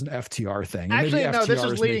maybe this is an FTR thing. Actually, no, this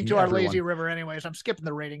is leading to our everyone... lazy river anyways. I'm skipping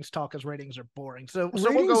the ratings talk because ratings are boring. So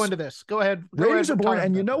we'll go into this. Go ahead. Ratings are boring.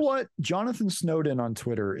 And you know what? Jonathan Snowden on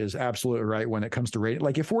Twitter is absolutely right when it comes to rating.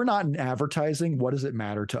 Like, if we're not in advertising, what does it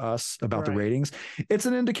matter to us about the ratings? It's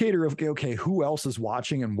an indicator of, okay, who else is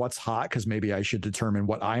watching and what's hot? Because maybe I should determine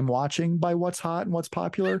what I'm watching by what's hot and what's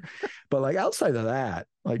popular. But like outside of that,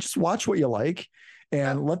 like just watch what you like.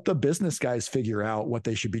 And let the business guys figure out what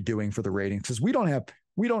they should be doing for the ratings, because we don't have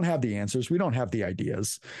the answers. We don't have the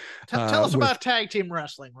ideas. Tell us about tag team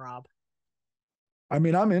wrestling, Rob. I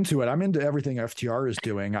mean, I'm into it. I'm into everything FTR is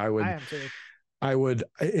doing. I am too.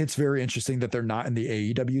 It's very interesting that they're not in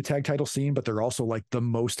the AEW tag title scene, but they're also like the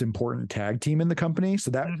most important tag team in the company. So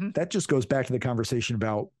that just goes back to the conversation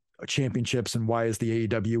about championships and why is the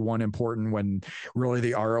AEW one important when really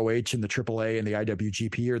the ROH and the AAA and the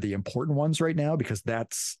IWGP are the important ones right now, because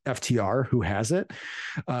that's FTR who has it.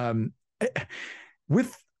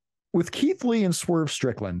 With Keith Lee and Swerve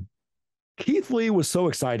Strickland, Keith Lee was so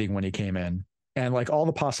exciting when he came in, and like all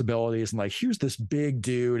the possibilities, and like, here's this big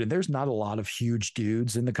dude, and there's not a lot of huge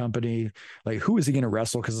dudes in the company. Like, who is he going to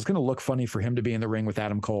wrestle? Because it's going to look funny for him to be in the ring with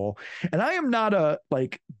Adam Cole. And I am not a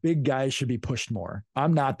like big guys should be pushed more.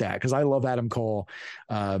 I'm not that, because I love Adam Cole.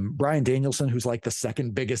 Bryan Danielson, who's like the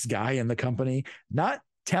second biggest guy in the company, not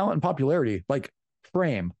talent and popularity, like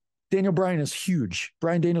frame. Daniel Bryan is huge.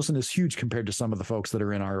 Bryan Danielson is huge compared to some of the folks that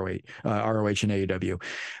are in ROH and AEW.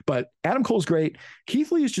 But Adam Cole's great.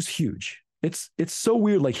 Keith Lee is just huge. It's so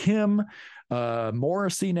weird. Like him,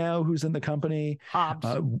 Morrissey now, who's in the company. Hobbs.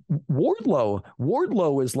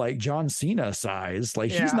 Wardlow is like John Cena size. Like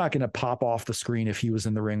he's not going to pop off the screen if he was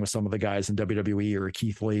in the ring with some of the guys in WWE or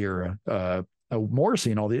Keith Lee or Morrissey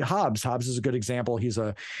and all the Hobbs. Hobbs is a good example. He's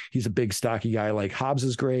a big stocky guy. Like Hobbs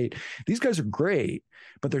is great. These guys are great,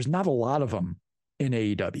 but there's not a lot of them in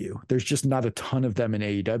AEW. There's just not a ton of them in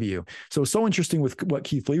AEW. So it's so interesting with what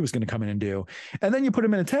Keith Lee was going to come in and do. And then you put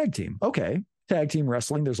him in a tag team. Okay. Tag team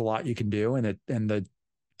wrestling, there's a lot you can do. And the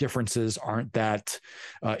differences aren't that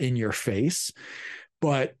in your face,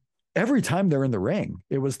 but every time they're in the ring,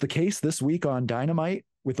 it was the case this week on Dynamite.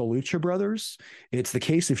 with the Lucha Brothers. It's the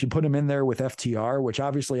case if you put them in there with FTR, which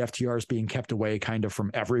obviously FTR is being kept away kind of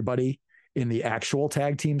from everybody in the actual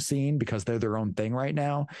tag team scene because they're their own thing right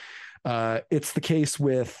now. It's the case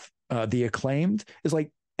with the Acclaimed. Is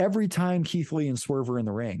like every time Keith Lee and Swerve are in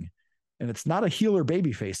the ring, and it's not a heel or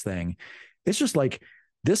babyface thing. It's just like,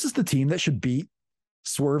 this is the team that should beat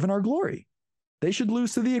Swerve in Our Glory. They should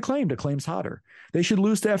lose to the Acclaimed. Acclaim's hotter. They should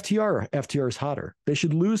lose to FTR. FTR is hotter. They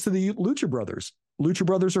should lose to the Lucha Brothers. Lucha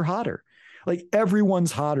Brothers are hotter. Like,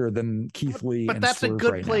 everyone's hotter than Keith Lee. But and that's Swerve a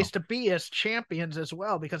good right place now. to be as champions as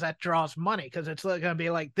well, because that draws money. Because it's going to be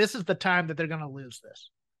like, this is the time that they're going to lose this,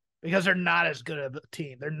 because they're not as good of a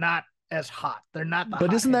team. They're not as hot. They're not. But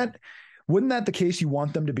wouldn't that the case? You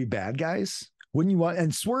want them to be bad guys? Wouldn't you want?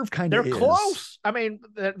 And Swerve kind of They're close. I mean,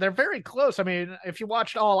 they're very close. I mean, if you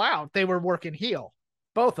watched All Out, they were working heel.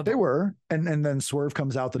 Both of them. They were. And then Swerve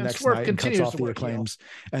comes out the next Swerve night and cuts off the heel. Acclaim's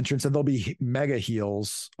entrance. And they'll be mega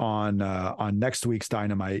heels on next week's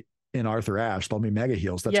Dynamite in Arthur Ashe. They'll be mega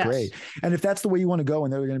heels. That's great. And if that's the way you want to go,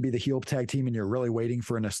 and they're going to be the heel tag team, and you're really waiting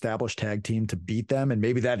for an established tag team to beat them, and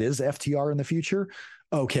maybe that is FTR in the future,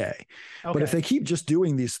 okay. But if they keep just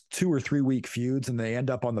doing these 2 or 3 week feuds and they end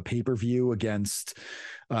up on the pay-per-view against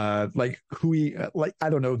I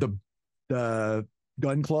don't know, the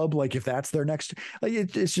Gun Club, like if that's their next, like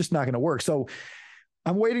it's just not going to work. So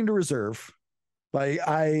I'm waiting to reserve. Like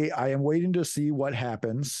I am waiting to see what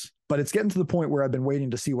happens, but it's getting to the point where I've been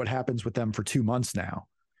waiting to see what happens with them for 2 months now.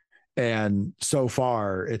 And so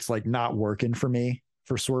far it's like not working for me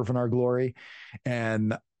for Swerve in Our Glory.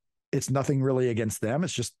 And it's nothing really against them.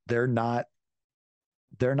 It's just, they're not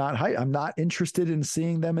high. I'm not interested in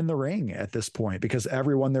seeing them in the ring at this point, because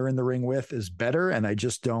everyone they're in the ring with is better. And I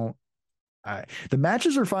just don't, the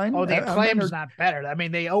matches are fine. Oh, the Acclaim's not better. I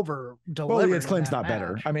mean, they over delivered. Well, the Acclaim's not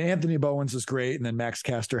better. I mean, Anthony Bowens is great, and then Max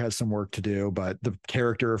Caster has some work to do, but the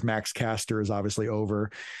character of Max Caster is obviously over.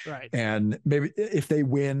 Right. And maybe if they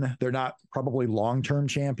win, they're not probably long-term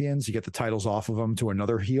champions. You get the titles off of them to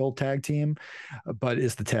another heel tag team, but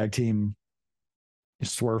is the tag team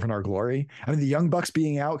Swerve in Our Glory? I mean, the Young Bucks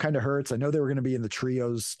being out kind of hurts. I know they were going to be in the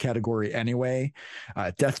trios category anyway.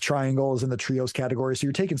 Death Triangle is in the trios category. So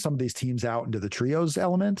you're taking some of these teams out into the trios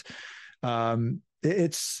element. I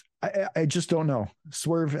just don't know.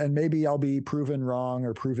 Swerve, and maybe I'll be proven wrong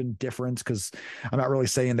or proven different, because I'm not really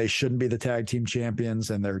saying they shouldn't be the tag team champions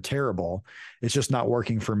and they're terrible. It's just not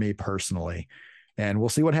working for me personally. And we'll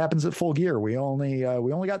see what happens at Full Gear. We only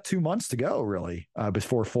got 2 months to go, really,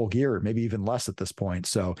 before Full Gear, maybe even less at this point.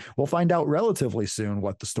 So we'll find out relatively soon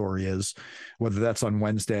what the story is, whether that's on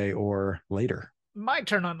Wednesday or later. My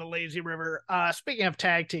turn on the Lazy River. Speaking of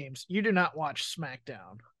tag teams, you do not watch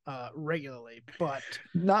SmackDown regularly, but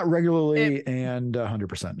not regularly and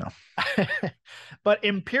 100% no. But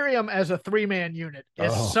Imperium as a 3-man unit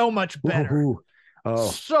is so much better.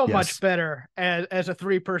 Much better as a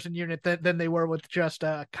 3-person unit than they were with just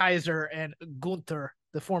Kaiser and Gunther,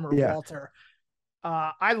 the former Walter.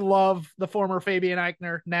 I love the former Fabian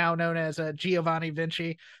Eichner, now known as Giovanni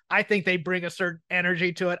Vinci. I think they bring a certain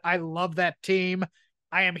energy to it. I love that team.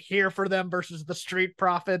 I am here for them versus the Street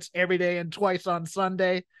Profits every day and twice on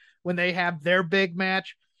Sunday when they have their big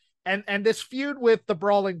match. And this feud with the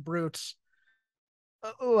Brawling Brutes.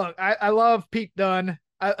 Look, I love Pete Dunne.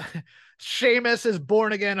 Sheamus is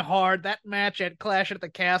Born Again hard. That match at Clash at the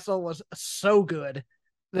Castle was so good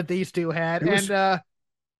that these two had.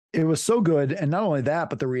 It was so good. And not only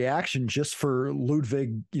that, but the reaction just for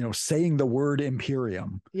Ludwig, saying the word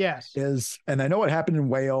Imperium. Yes. And I know it happened in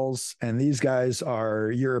Wales, and these guys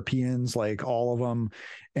are Europeans, like all of them.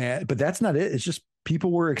 But that's not it. It's just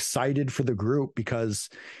people were excited for the group, because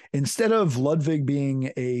instead of Ludwig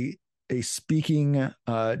being a speaking,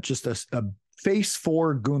 just a face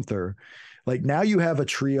for Gunther, like now you have a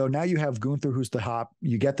trio. Now you have Gunther, who's the hop.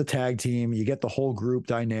 You get the tag team, you get the whole group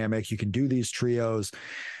dynamic. You can do these trios.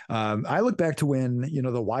 I look back to when,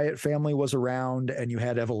 the Wyatt family was around, and you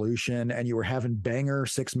had Evolution, and you were having banger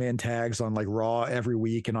 6-man tags on like Raw every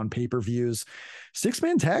week and on pay-per-views.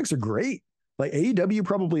 6-man tags are great. Like AEW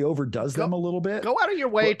probably overdoes them a little bit. Go out of your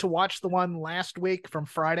way to watch the one last week from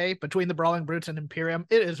Friday between the Brawling Brutes and Imperium.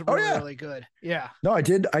 It is really good. Yeah. No, I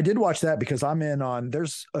did watch that, because I'm in on,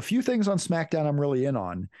 there's a few things on SmackDown I'm really in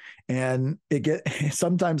on. And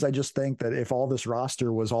sometimes I just think that if all this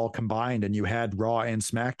roster was all combined and you had Raw and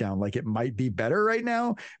SmackDown, like it might be better right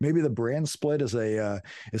now. Maybe the brand split is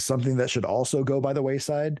something that should also go by the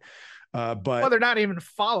wayside. But they're not even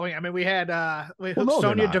following. I mean, we had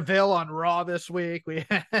Sonya Deville on Raw this week. If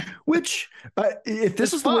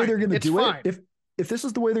this is the way they're going to do it, if this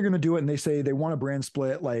is the way they're going to do it and they say they want a brand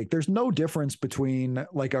split, like there's no difference between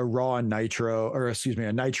like a Raw and Nitro, or excuse me,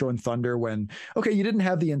 a Nitro and Thunder when, okay, you didn't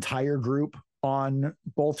have the entire group on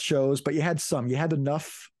both shows, but you had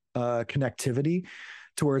enough connectivity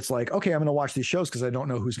to where it's like, okay, I'm going to watch these shows because I don't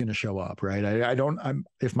know who's going to show up, right?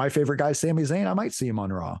 If my favorite guy is Sami Zayn, I might see him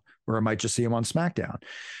on Raw, or I might just see him on SmackDown.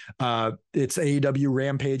 It's AEW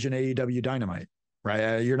Rampage and AEW Dynamite,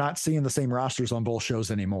 right? You're not seeing the same rosters on both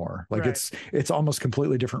shows anymore. Like it's almost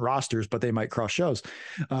completely different rosters, but they might cross shows.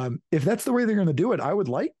 If that's the way they're going to do it, I would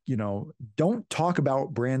like, don't talk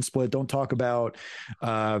about brand split. Don't talk about,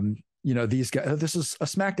 these guys, this is a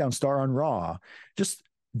SmackDown star on Raw. Just,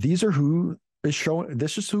 these are who is showing,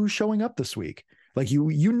 this is who's showing up this week. Like who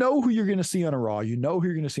you're going to see on a Raw, who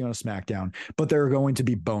you're going to see on a SmackDown, but there are going to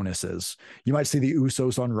be bonuses. You might see the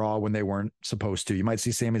Usos on Raw when they weren't supposed to. You might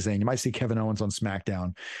see Sami Zayn. You might see Kevin Owens on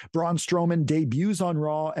SmackDown. Braun Strowman debuts on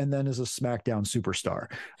Raw and then is a SmackDown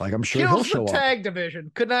superstar. Like I'm sure he'll show up. Tag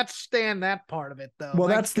division could not stand that part of it though. Well,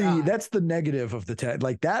 that's the negative of the tag.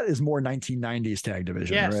 Like that is more 1990s tag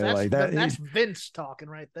division. Yes, right? that's Vince talking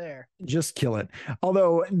right there. Just kill it.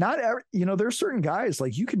 Although not every, there's certain guys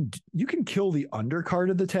like you can kill the undercard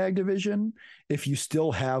of the tag division if you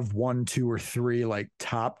still have 1, 2, or 3 like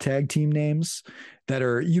top tag team names that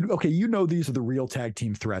are these are the real tag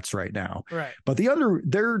team threats right now, right? But the other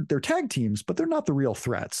they're tag teams, but they're not the real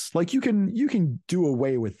threats. Like you can do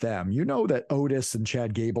away with them. That Otis and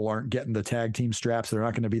Chad Gable aren't getting the tag team straps. They're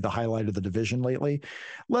not going to be the highlight of the division lately.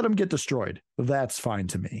 Let them get destroyed. That's fine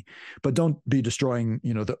to me, but don't be destroying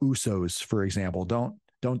the Usos, for example.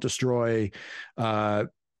 Don't destroy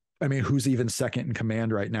who's even second in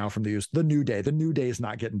command right now from the New Day? The New Day is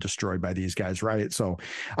not getting destroyed by these guys, right? So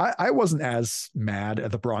I wasn't as mad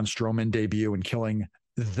at the Braun Strowman debut and killing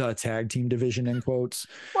the tag team division in quotes.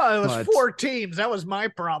 Well, it was 4 teams. That was my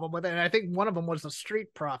problem with it. And I think one of them was the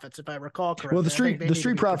Street Profits, if I recall correctly. Well, the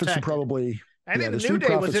Street Profits should probably. I think the New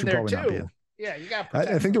Day was in there too. Yeah, you got.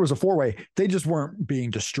 I think there was a 4-way. They just weren't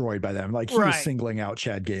being destroyed by them. Like he was singling out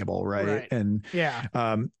Chad Gable, right? And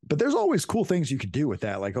but there's always cool things you could do with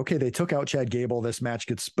that. Like, okay, they took out Chad Gable. This match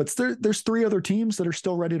gets, but there's 3 other teams that are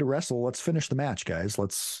still ready to wrestle. Let's finish the match, guys.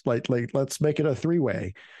 Let's make it a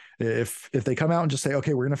 3-way. If they come out and just say,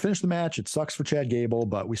 okay, we're going to finish the match, it sucks for Chad Gable,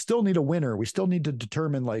 but we still need a winner. We still need to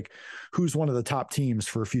determine like who's one of the top teams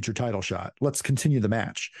for a future title shot. Let's continue the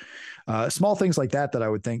match. Small things like that I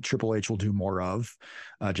would think Triple H will do more of,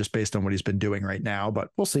 just based on what he's been doing right now, but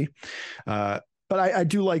we'll see. But I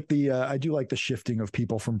do like the shifting of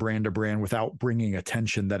people from brand to brand without bringing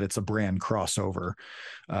attention that it's a brand crossover.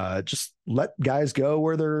 Just let guys go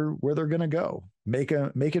where they're going to go. Make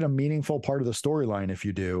it a meaningful part of the storyline. If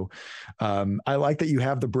you do, I like that you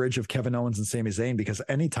have the bridge of Kevin Owens and Sami Zayn, because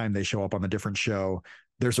anytime they show up on a different show,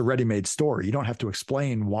 there's a ready-made story. You don't have to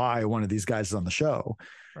explain why one of these guys is on the show.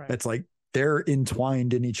 Right. It's like they're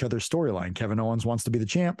entwined in each other's storyline. Kevin Owens wants to be the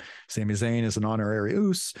champ. Sami Zayn is an honorary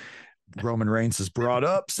Us. Roman Reigns has brought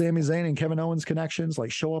up Sami Zayn and Kevin Owens connections,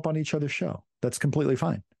 like show up on each other's show. That's completely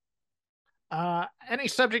fine. Any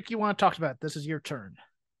subject you want to talk about? This is your turn.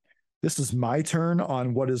 This is my turn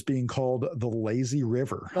on what is being called the lazy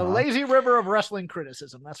river. The lazy river of wrestling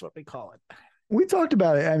criticism. That's what we call it. We talked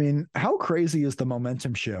about it. I mean, how crazy is the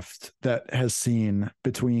momentum shift that has seen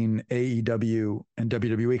between AEW and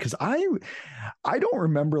WWE? Because I don't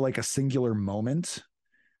remember like a singular moment,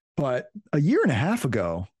 but a year and a half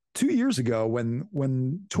ago, 2 years ago,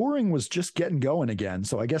 when touring was just getting going again.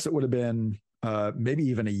 So I guess it would have been maybe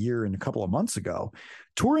even a year and a couple of months ago,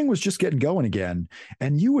 touring was just getting going again.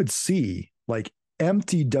 And you would see like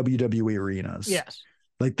empty WWE arenas. Yes.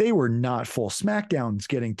 Like they were not full. SmackDown's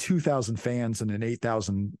getting 2,000 fans in an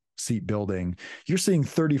 8,000 seat building. You're seeing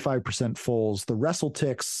 35% fulls. The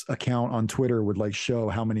WrestleTix account on Twitter would like show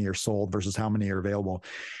how many are sold versus how many are available.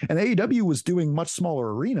 And AEW was doing much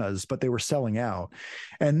smaller arenas, but they were selling out.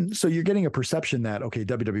 And so you're getting a perception that, okay,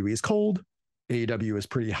 WWE is cold. AEW is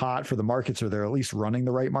pretty hot for the markets, or they're at least running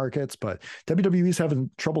the right markets, but WWE's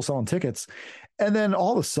having trouble selling tickets. And then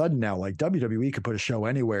all of a sudden now, like WWE could put a show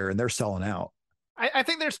anywhere and they're selling out. I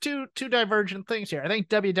think there's two divergent things here. I think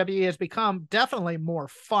WWE has become definitely more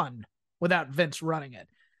fun without Vince running it.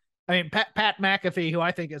 I mean, Pat McAfee, who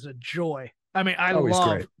I think is a joy. I mean, I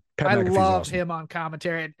love awesome. Him on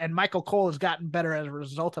commentary, and Michael Cole has gotten better as a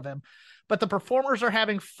result of him. But the performers are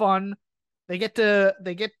having fun. They're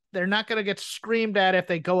not going to get screamed at if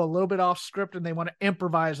they go a little bit off script and they want to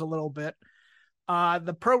improvise a little bit.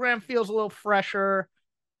 The program feels a little fresher.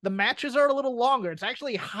 The matches are a little longer. It's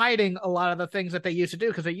actually hiding a lot of the things that they used to do,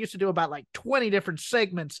 because they used to do about like 20 different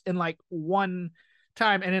segments in like one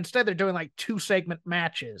time. And instead they're doing like 2 segment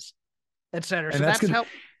matches. etc. And So that's how.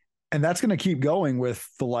 And that's going to keep going with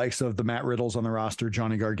the likes of the Matt Riddles on the roster,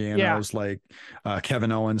 Johnny Gargano's, like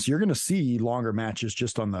Kevin Owens. You're going to see longer matches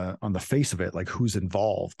just on the face of it, like who's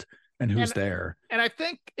involved and who's there. And I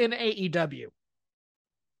think in AEW,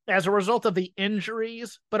 as a result of the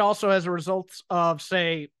injuries, but also as a result of,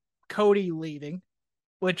 say, Cody leaving,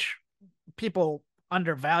 which people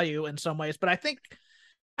undervalue in some ways, but I think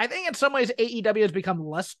in some ways AEW has become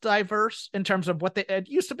less diverse in terms of what it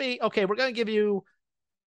used to be. Okay, we're going to give you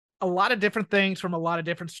a lot of different things from a lot of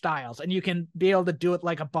different styles, and you can be able to do it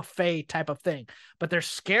like a buffet type of thing. But they're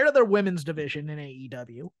scared of their women's division in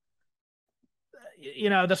AEW.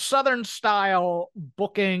 The Southern style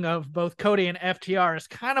booking of both Cody and FTR is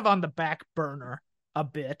kind of on the back burner a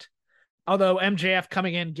bit. Although MJF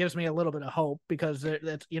coming in gives me a little bit of hope because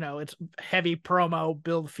it's heavy promo,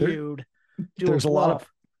 build feud. There's a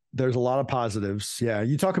lot of positives. Yeah.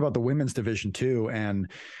 You talk about the women's division too.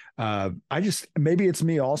 And maybe it's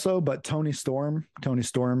me also, but Tony Storm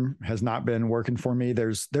has not been working for me.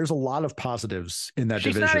 There's a lot of positives in that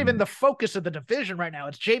division. She's not even the focus of the division right now.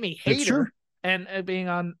 It's Jamie Hayter and being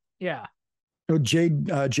on. Yeah.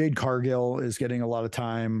 Jade Cargill is getting a lot of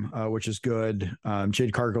time, which is good.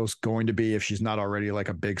 Jade Cargill's going to be, if she's not already, like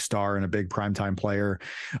a big star and a big primetime player.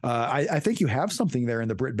 I think you have something there in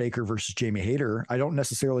the Britt Baker versus Jamie Hayter. I don't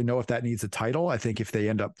necessarily know if that needs a title. I think if they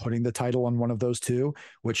end up putting the title on one of those two,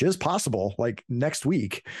 which is possible, like next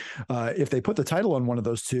week, if they put the title on one of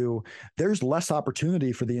those two, there's less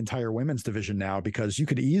opportunity for the entire women's division now, because you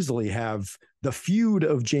could easily have the feud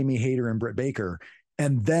of Jamie Hayter and Britt Baker,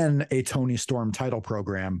 and then a Tony Storm title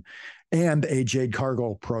program and a Jade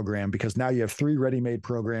Cargill program, because now you have 3 ready-made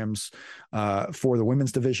programs for the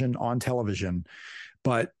women's division on television.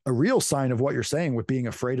 But a real sign of what you're saying with being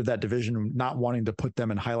afraid of that division, not wanting to put them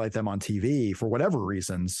and highlight them on TV for whatever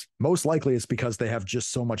reasons, most likely it's because they have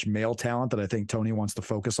just so much male talent that I think Tony wants to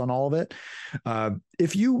focus on all of it.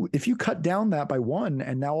 If you cut down that by one,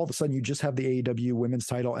 and now all of a sudden you just have the AEW women's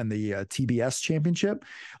title and the TBS championship,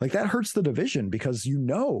 like that hurts the division, because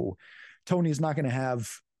Tony's not going to have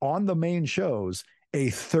on the main shows a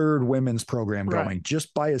third women's program going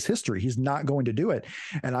just by his history. He's not going to do it.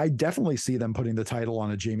 And I definitely see them putting the title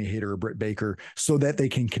on a Jamie Hayter or Britt Baker so that they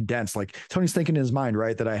can condense. Like Tony's thinking in his mind,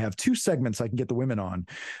 right, that I have 2 segments I can get the women on.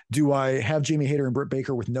 Do I have Jamie Hayter and Britt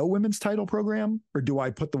Baker with no women's title program, or do I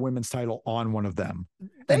put the women's title on one of them?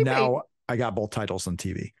 Now I got both titles on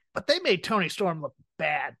TV. But they made Tony Storm look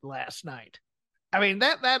bad last night. I mean,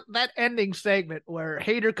 that ending segment where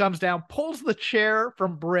Hayter comes down, pulls the chair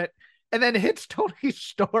from Britt, and then hits Tony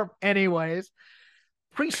Storm anyways,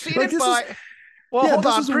 preceded by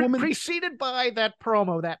that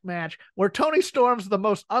promo, that match where Tony Storm's the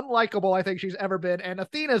most unlikable I think she's ever been, and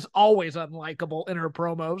Athena's always unlikable in her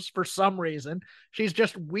promos for some reason. She's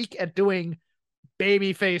just weak at doing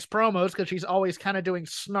babyface promos because she's always kind of doing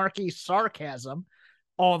snarky sarcasm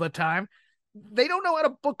all the time. They don't know how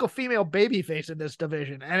to book a female babyface in this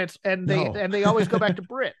division, and they always go back to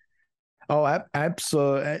Britt. Oh,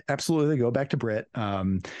 absolutely. Go back to Britt.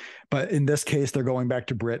 But in this case, they're going back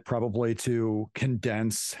to Britt probably to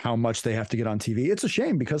condense how much they have to get on TV. It's a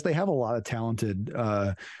shame because they have a lot of talented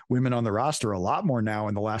women on the roster, a lot more now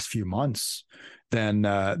in the last few months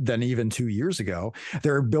than even 2 years ago.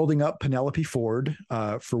 They're building up Penelope Ford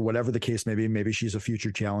for whatever the case may be. Maybe she's a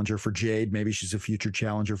future challenger for Jade. Maybe she's a future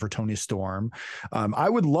challenger for Tony Storm. I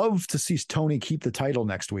would love to see Tony keep the title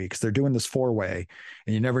next week, because they're doing this 4-way,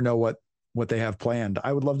 and you never know what they have planned.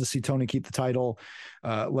 I would love to see Tony keep the title.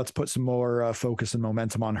 Let's put some more focus and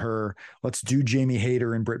momentum on her. Let's do Jamie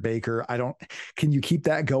Hayter and Britt Baker. Can you keep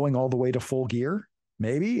that going all the way to Full Gear?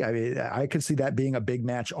 Maybe. I mean, I could see that being a big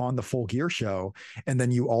match on the Full Gear show. And then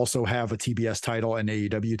you also have a TBS title and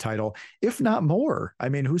AEW title, if not more. I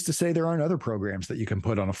mean, who's to say there aren't other programs that you can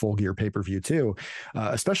put on a Full Gear pay-per-view too,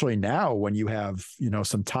 especially now when you have,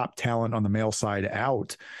 some top talent on the male side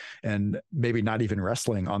out and maybe not even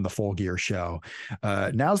wrestling on the Full Gear show.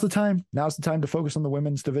 Now's the time to focus on the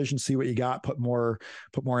women's division, see what you got, put more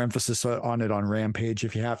emphasis on it on Rampage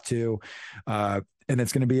if you have to. And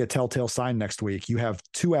it's going to be a telltale sign next week. You have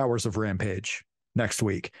 2 hours of Rampage next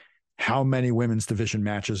week. How many women's division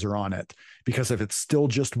matches are on it? Because if it's still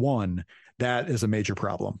just one, that is a major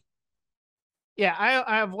problem. Yeah,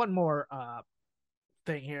 I have one more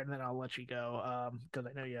thing here, and then I'll let you go because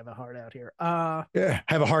I know you have a heart out here. Yeah,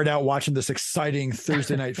 have a heart out watching this exciting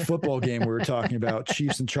Thursday night football game we were talking about,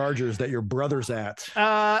 Chiefs and Chargers, that your brother's at.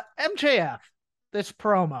 MJF, this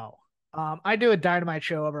promo. I do a Dynamite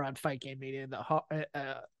show over on Fight Game Media,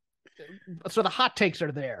 so the hot takes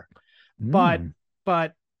are there. But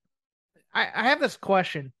I have this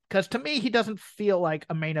question, because to me, he doesn't feel like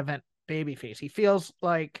a main event babyface. He feels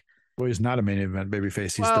like, well, he's not a main event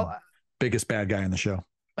babyface. He's the well, biggest bad guy in the show.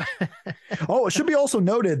 Oh, it should be also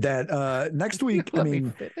noted that next week, I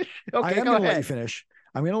mean, I am going to let you finish.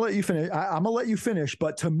 I'm going to let you finish. I'm going to let you finish.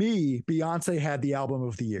 But to me, Beyonce had the album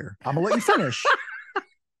of the year. I'm going to let you finish.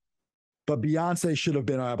 But Beyonce should have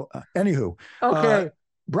been. Anywho, okay.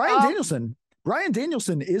 Bryan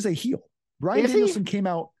Danielson is a heel. Bryan Danielson came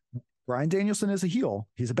out. Bryan Danielson is a heel.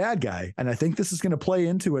 He's a bad guy. And I think this is going to play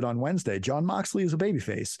into it on Wednesday. Jon Moxley is a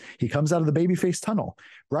babyface. He comes out of the babyface tunnel.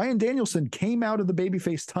 Bryan Danielson came out of the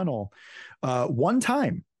babyface tunnel one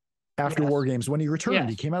time after War Games when he returned. Yes.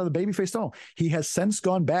 He came out of the babyface tunnel. He has since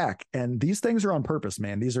gone back, and these things are on purpose,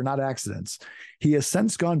 man. These are not accidents. He has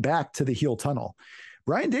since gone back to the heel tunnel.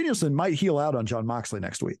 Bryan Danielson might heel out on Jon Moxley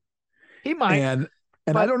next week. He might.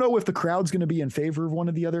 And I don't know if the crowd's going to be in favor of one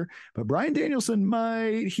or the other, but Bryan Danielson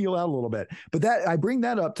might heel out a little bit. But that I bring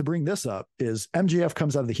that up to bring this up is MJF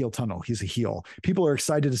comes out of the heel tunnel. He's a heel. People are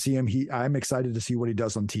excited to see him. I'm excited to see what he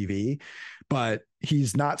does on TV, but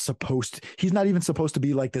he's not even supposed to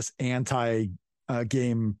be like this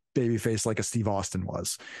anti-game babyface like a Steve Austin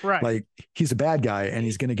was. Right. Like he's a bad guy and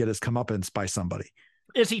he's going to get his comeuppance by somebody.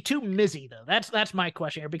 Is he too mizzy though? That's my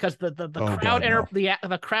question here, because the crowd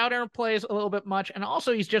interplays a little bit much, and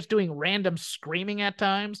also he's just doing random screaming at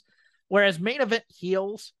times. Whereas main event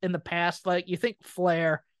heels in the past, like you think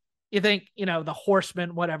Flair, you think the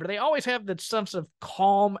Horsemen, whatever, they always have that sense of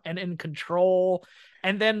calm and in control,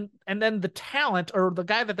 and then the talent or the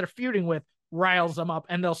guy that they're feuding with riles them up,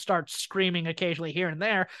 and they'll start screaming occasionally here and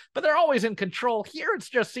there, but they're always in control. Here it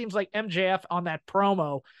just seems like MJF on that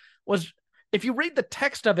promo was. If you read the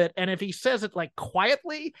text of it, and if he says it like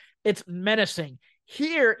quietly, it's menacing.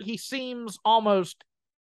 Here, he seems almost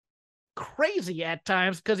crazy at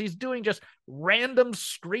times because he's doing just random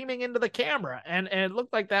screaming into the camera, and it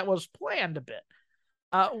looked like that was planned a bit.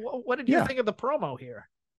 What did you think of the promo here?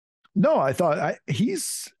 No, I thought I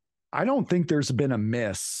don't think there's been a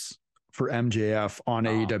miss for MJF on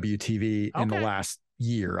AEW TV in the last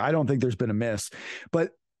year. I don't think there's been a miss,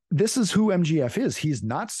 but this is who MJF is. He's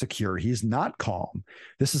not secure. He's not calm.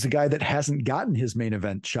 This is a guy that hasn't gotten his main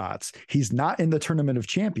event shots. He's not in the Tournament of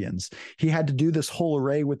Champions. He had to do this whole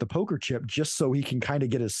array with the poker chip just so he can kind of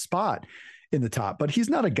get his spot in the top, but he's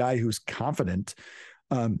not a guy who's confident.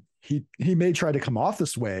 He may try to come off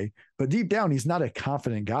this way, but deep down, he's not a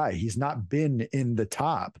confident guy. He's not been in the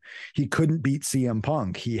top. He couldn't beat CM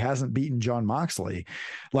Punk. He hasn't beaten Jon Moxley.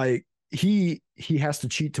 Like, he has to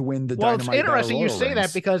cheat to win the Dynamite. Well, it's interesting you say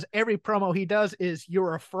that, because every promo he does is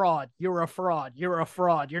 "you're a fraud, you're a fraud, you're a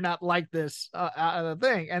fraud, you're not like this"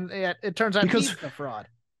 thing, and it turns out he's the fraud.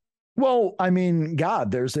 Well, I mean,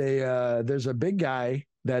 God, there's a big guy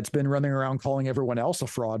that's been running around calling everyone else a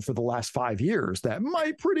fraud for the last 5 years that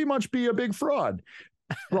might pretty much be a big fraud.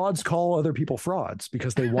 Frauds call other people frauds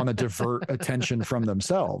because they want to divert attention from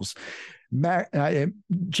themselves. Max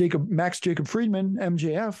Jacob Friedman,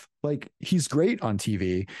 MJF, like, he's great on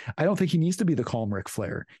TV. I don't think he needs to be the calm Ric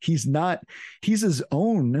Flair. He's his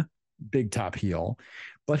own big top heel,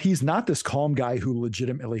 but he's not this calm guy who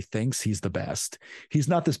legitimately thinks he's the best. He's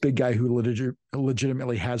not this big guy who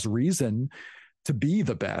legitimately has reason to be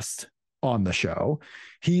the best on the show.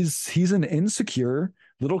 He's an insecure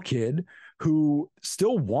little kid who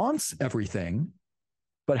still wants everything,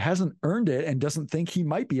 but hasn't earned it and doesn't think he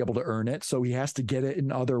might be able to earn it. So he has to get it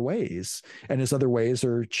in other ways. And his other ways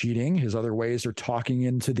are cheating. His other ways are talking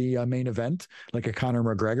into the main event, like a Conor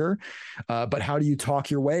McGregor. But how do you talk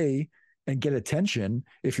your way and get attention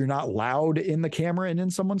if you're not loud in the camera and in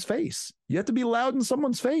someone's face? You have to be loud in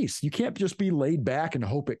someone's face. You can't just be laid back and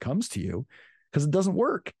hope it comes to you, because it doesn't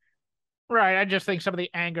work. Right. I just think some of the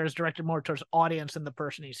anger is directed more towards audience than the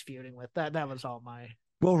person he's feuding with. That was all my...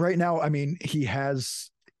 Well, right now, I mean,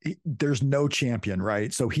 there's no champion,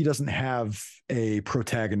 right? So he doesn't have a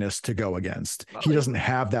protagonist to go against. He doesn't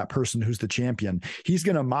have that person who's the champion. He's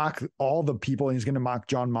going to mock all the people, and he's going to mock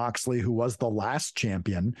Jon Moxley, who was the last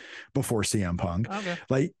champion before CM Punk. Okay.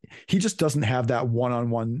 Like, he just doesn't have that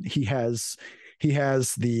one-on-one. He has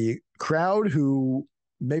the crowd who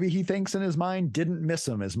maybe he thinks in his mind didn't miss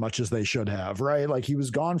him as much as they should have, right? Like, he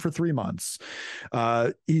was gone for 3 months.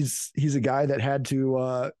 He's a guy that had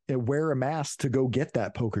to wear a mask to go get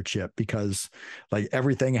that poker chip, because like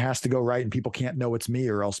everything has to go right and people can't know it's me,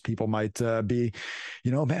 or else people might be,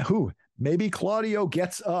 man, maybe Claudio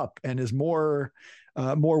gets up and is more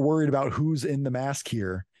worried about who's in the mask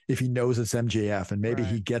here if he knows it's MJF, and maybe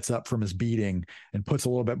he gets up from his beating and puts a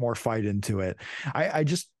little bit more fight into it.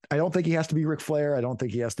 I don't think he has to be Ric Flair. I don't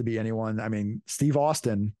think he has to be anyone. I mean, Steve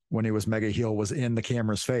Austin, when he was mega heel, was in the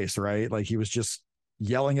camera's face, right? Like, he was just,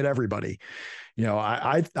 yelling at everybody.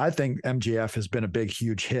 I think MJF has been a big,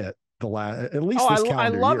 huge hit the last, at least this calendar year. I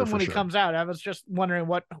love him when he sure. comes out. I was just wondering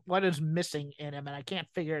what is missing in him, and I can't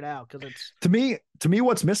figure it out because it's to me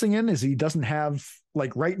what's missing in is he doesn't have,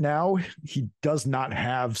 like, right now he does not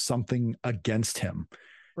have something against him.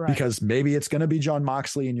 Right. Because maybe it's going to be Jon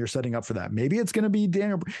Moxley and you're setting up for that. Maybe it's going to be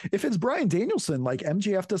Daniel. If it's Bryan Danielson, like,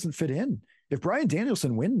 MJF doesn't fit in. If Bryan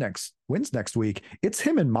Danielson wins next week, it's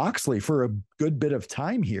him and Moxley for a good bit of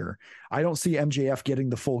time here. I don't see MJF getting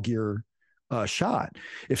the full gear shot.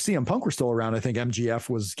 If CM Punk were still around, I think MJF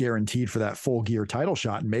was guaranteed for that full gear title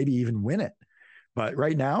shot and maybe even win it. But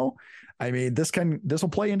right now, I mean, this will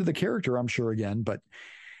play into the character, I'm sure, again. But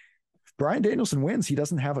if Bryan Danielson wins, he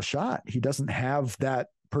doesn't have a shot. He doesn't have that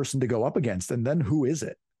person to go up against. And then who is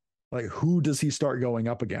it? Like, who does he start going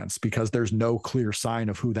up against? Because there's no clear sign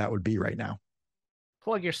of who that would be right now.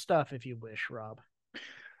 Plug your stuff if you wish, Rob.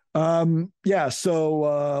 Yeah.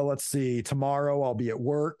 So let's see. Tomorrow I'll be at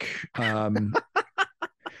work.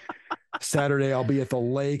 Saturday I'll be at the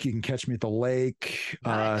lake. You can catch me at the lake.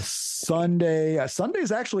 Nice.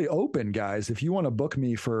 Sunday's actually open, guys. If you want to book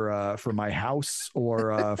me for my house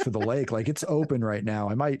or for the lake, like, it's open right now.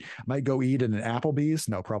 I might go eat in an Applebee's.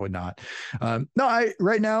 No, probably not.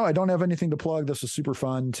 Right now I don't have anything to plug. This was super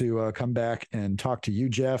fun to come back and talk to you,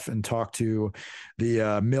 Jeff, and talk to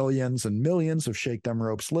the millions and millions of Shake Them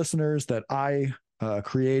Ropes listeners that I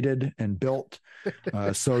created and built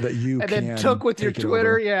so that you and can then took with your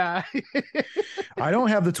Twitter. Yeah. I don't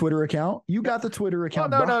have the Twitter account. You got the Twitter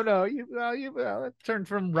account. Oh, no. You turned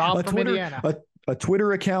from Rob from Indiana. A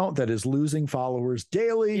Twitter account that is losing followers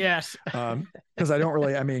daily. Yes. Because I don't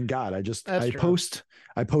really, I mean, God, I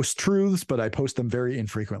post truths, but I post them very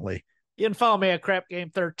infrequently. You can follow me at Crap Game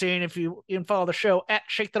 13. You can follow the show at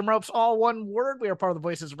Shake Them Ropes, all one word. We are part of the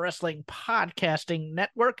Voices of Wrestling podcasting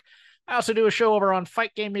network. I also do a show over on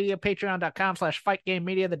Fight Game Media, patreon.com/Fight Game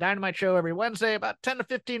Media, the Dynamite show every Wednesday, about 10 to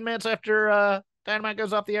 15 minutes after Dynamite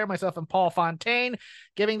goes off the air. Myself and Paul Fontaine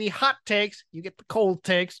giving the hot takes. You get the cold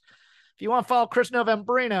takes. If you want to follow Chris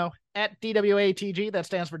Novembrino at DWATG, that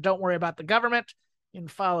stands for Don't Worry About the Government. You can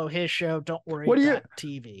follow his show, Don't Worry About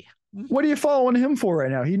TV. What are you following him for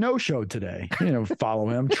right now? He no-showed today. Follow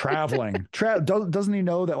him. Traveling. Doesn't he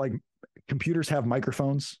know that, like, computers have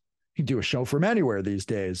microphones? You do a show from anywhere these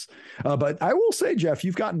days. But I will say, Jeff,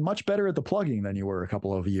 you've gotten much better at the plugging than you were a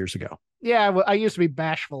couple of years ago. Yeah, I used to be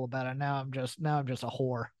bashful about it. Now I'm just a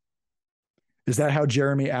whore. Is that how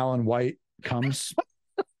Jeremy Allen White comes?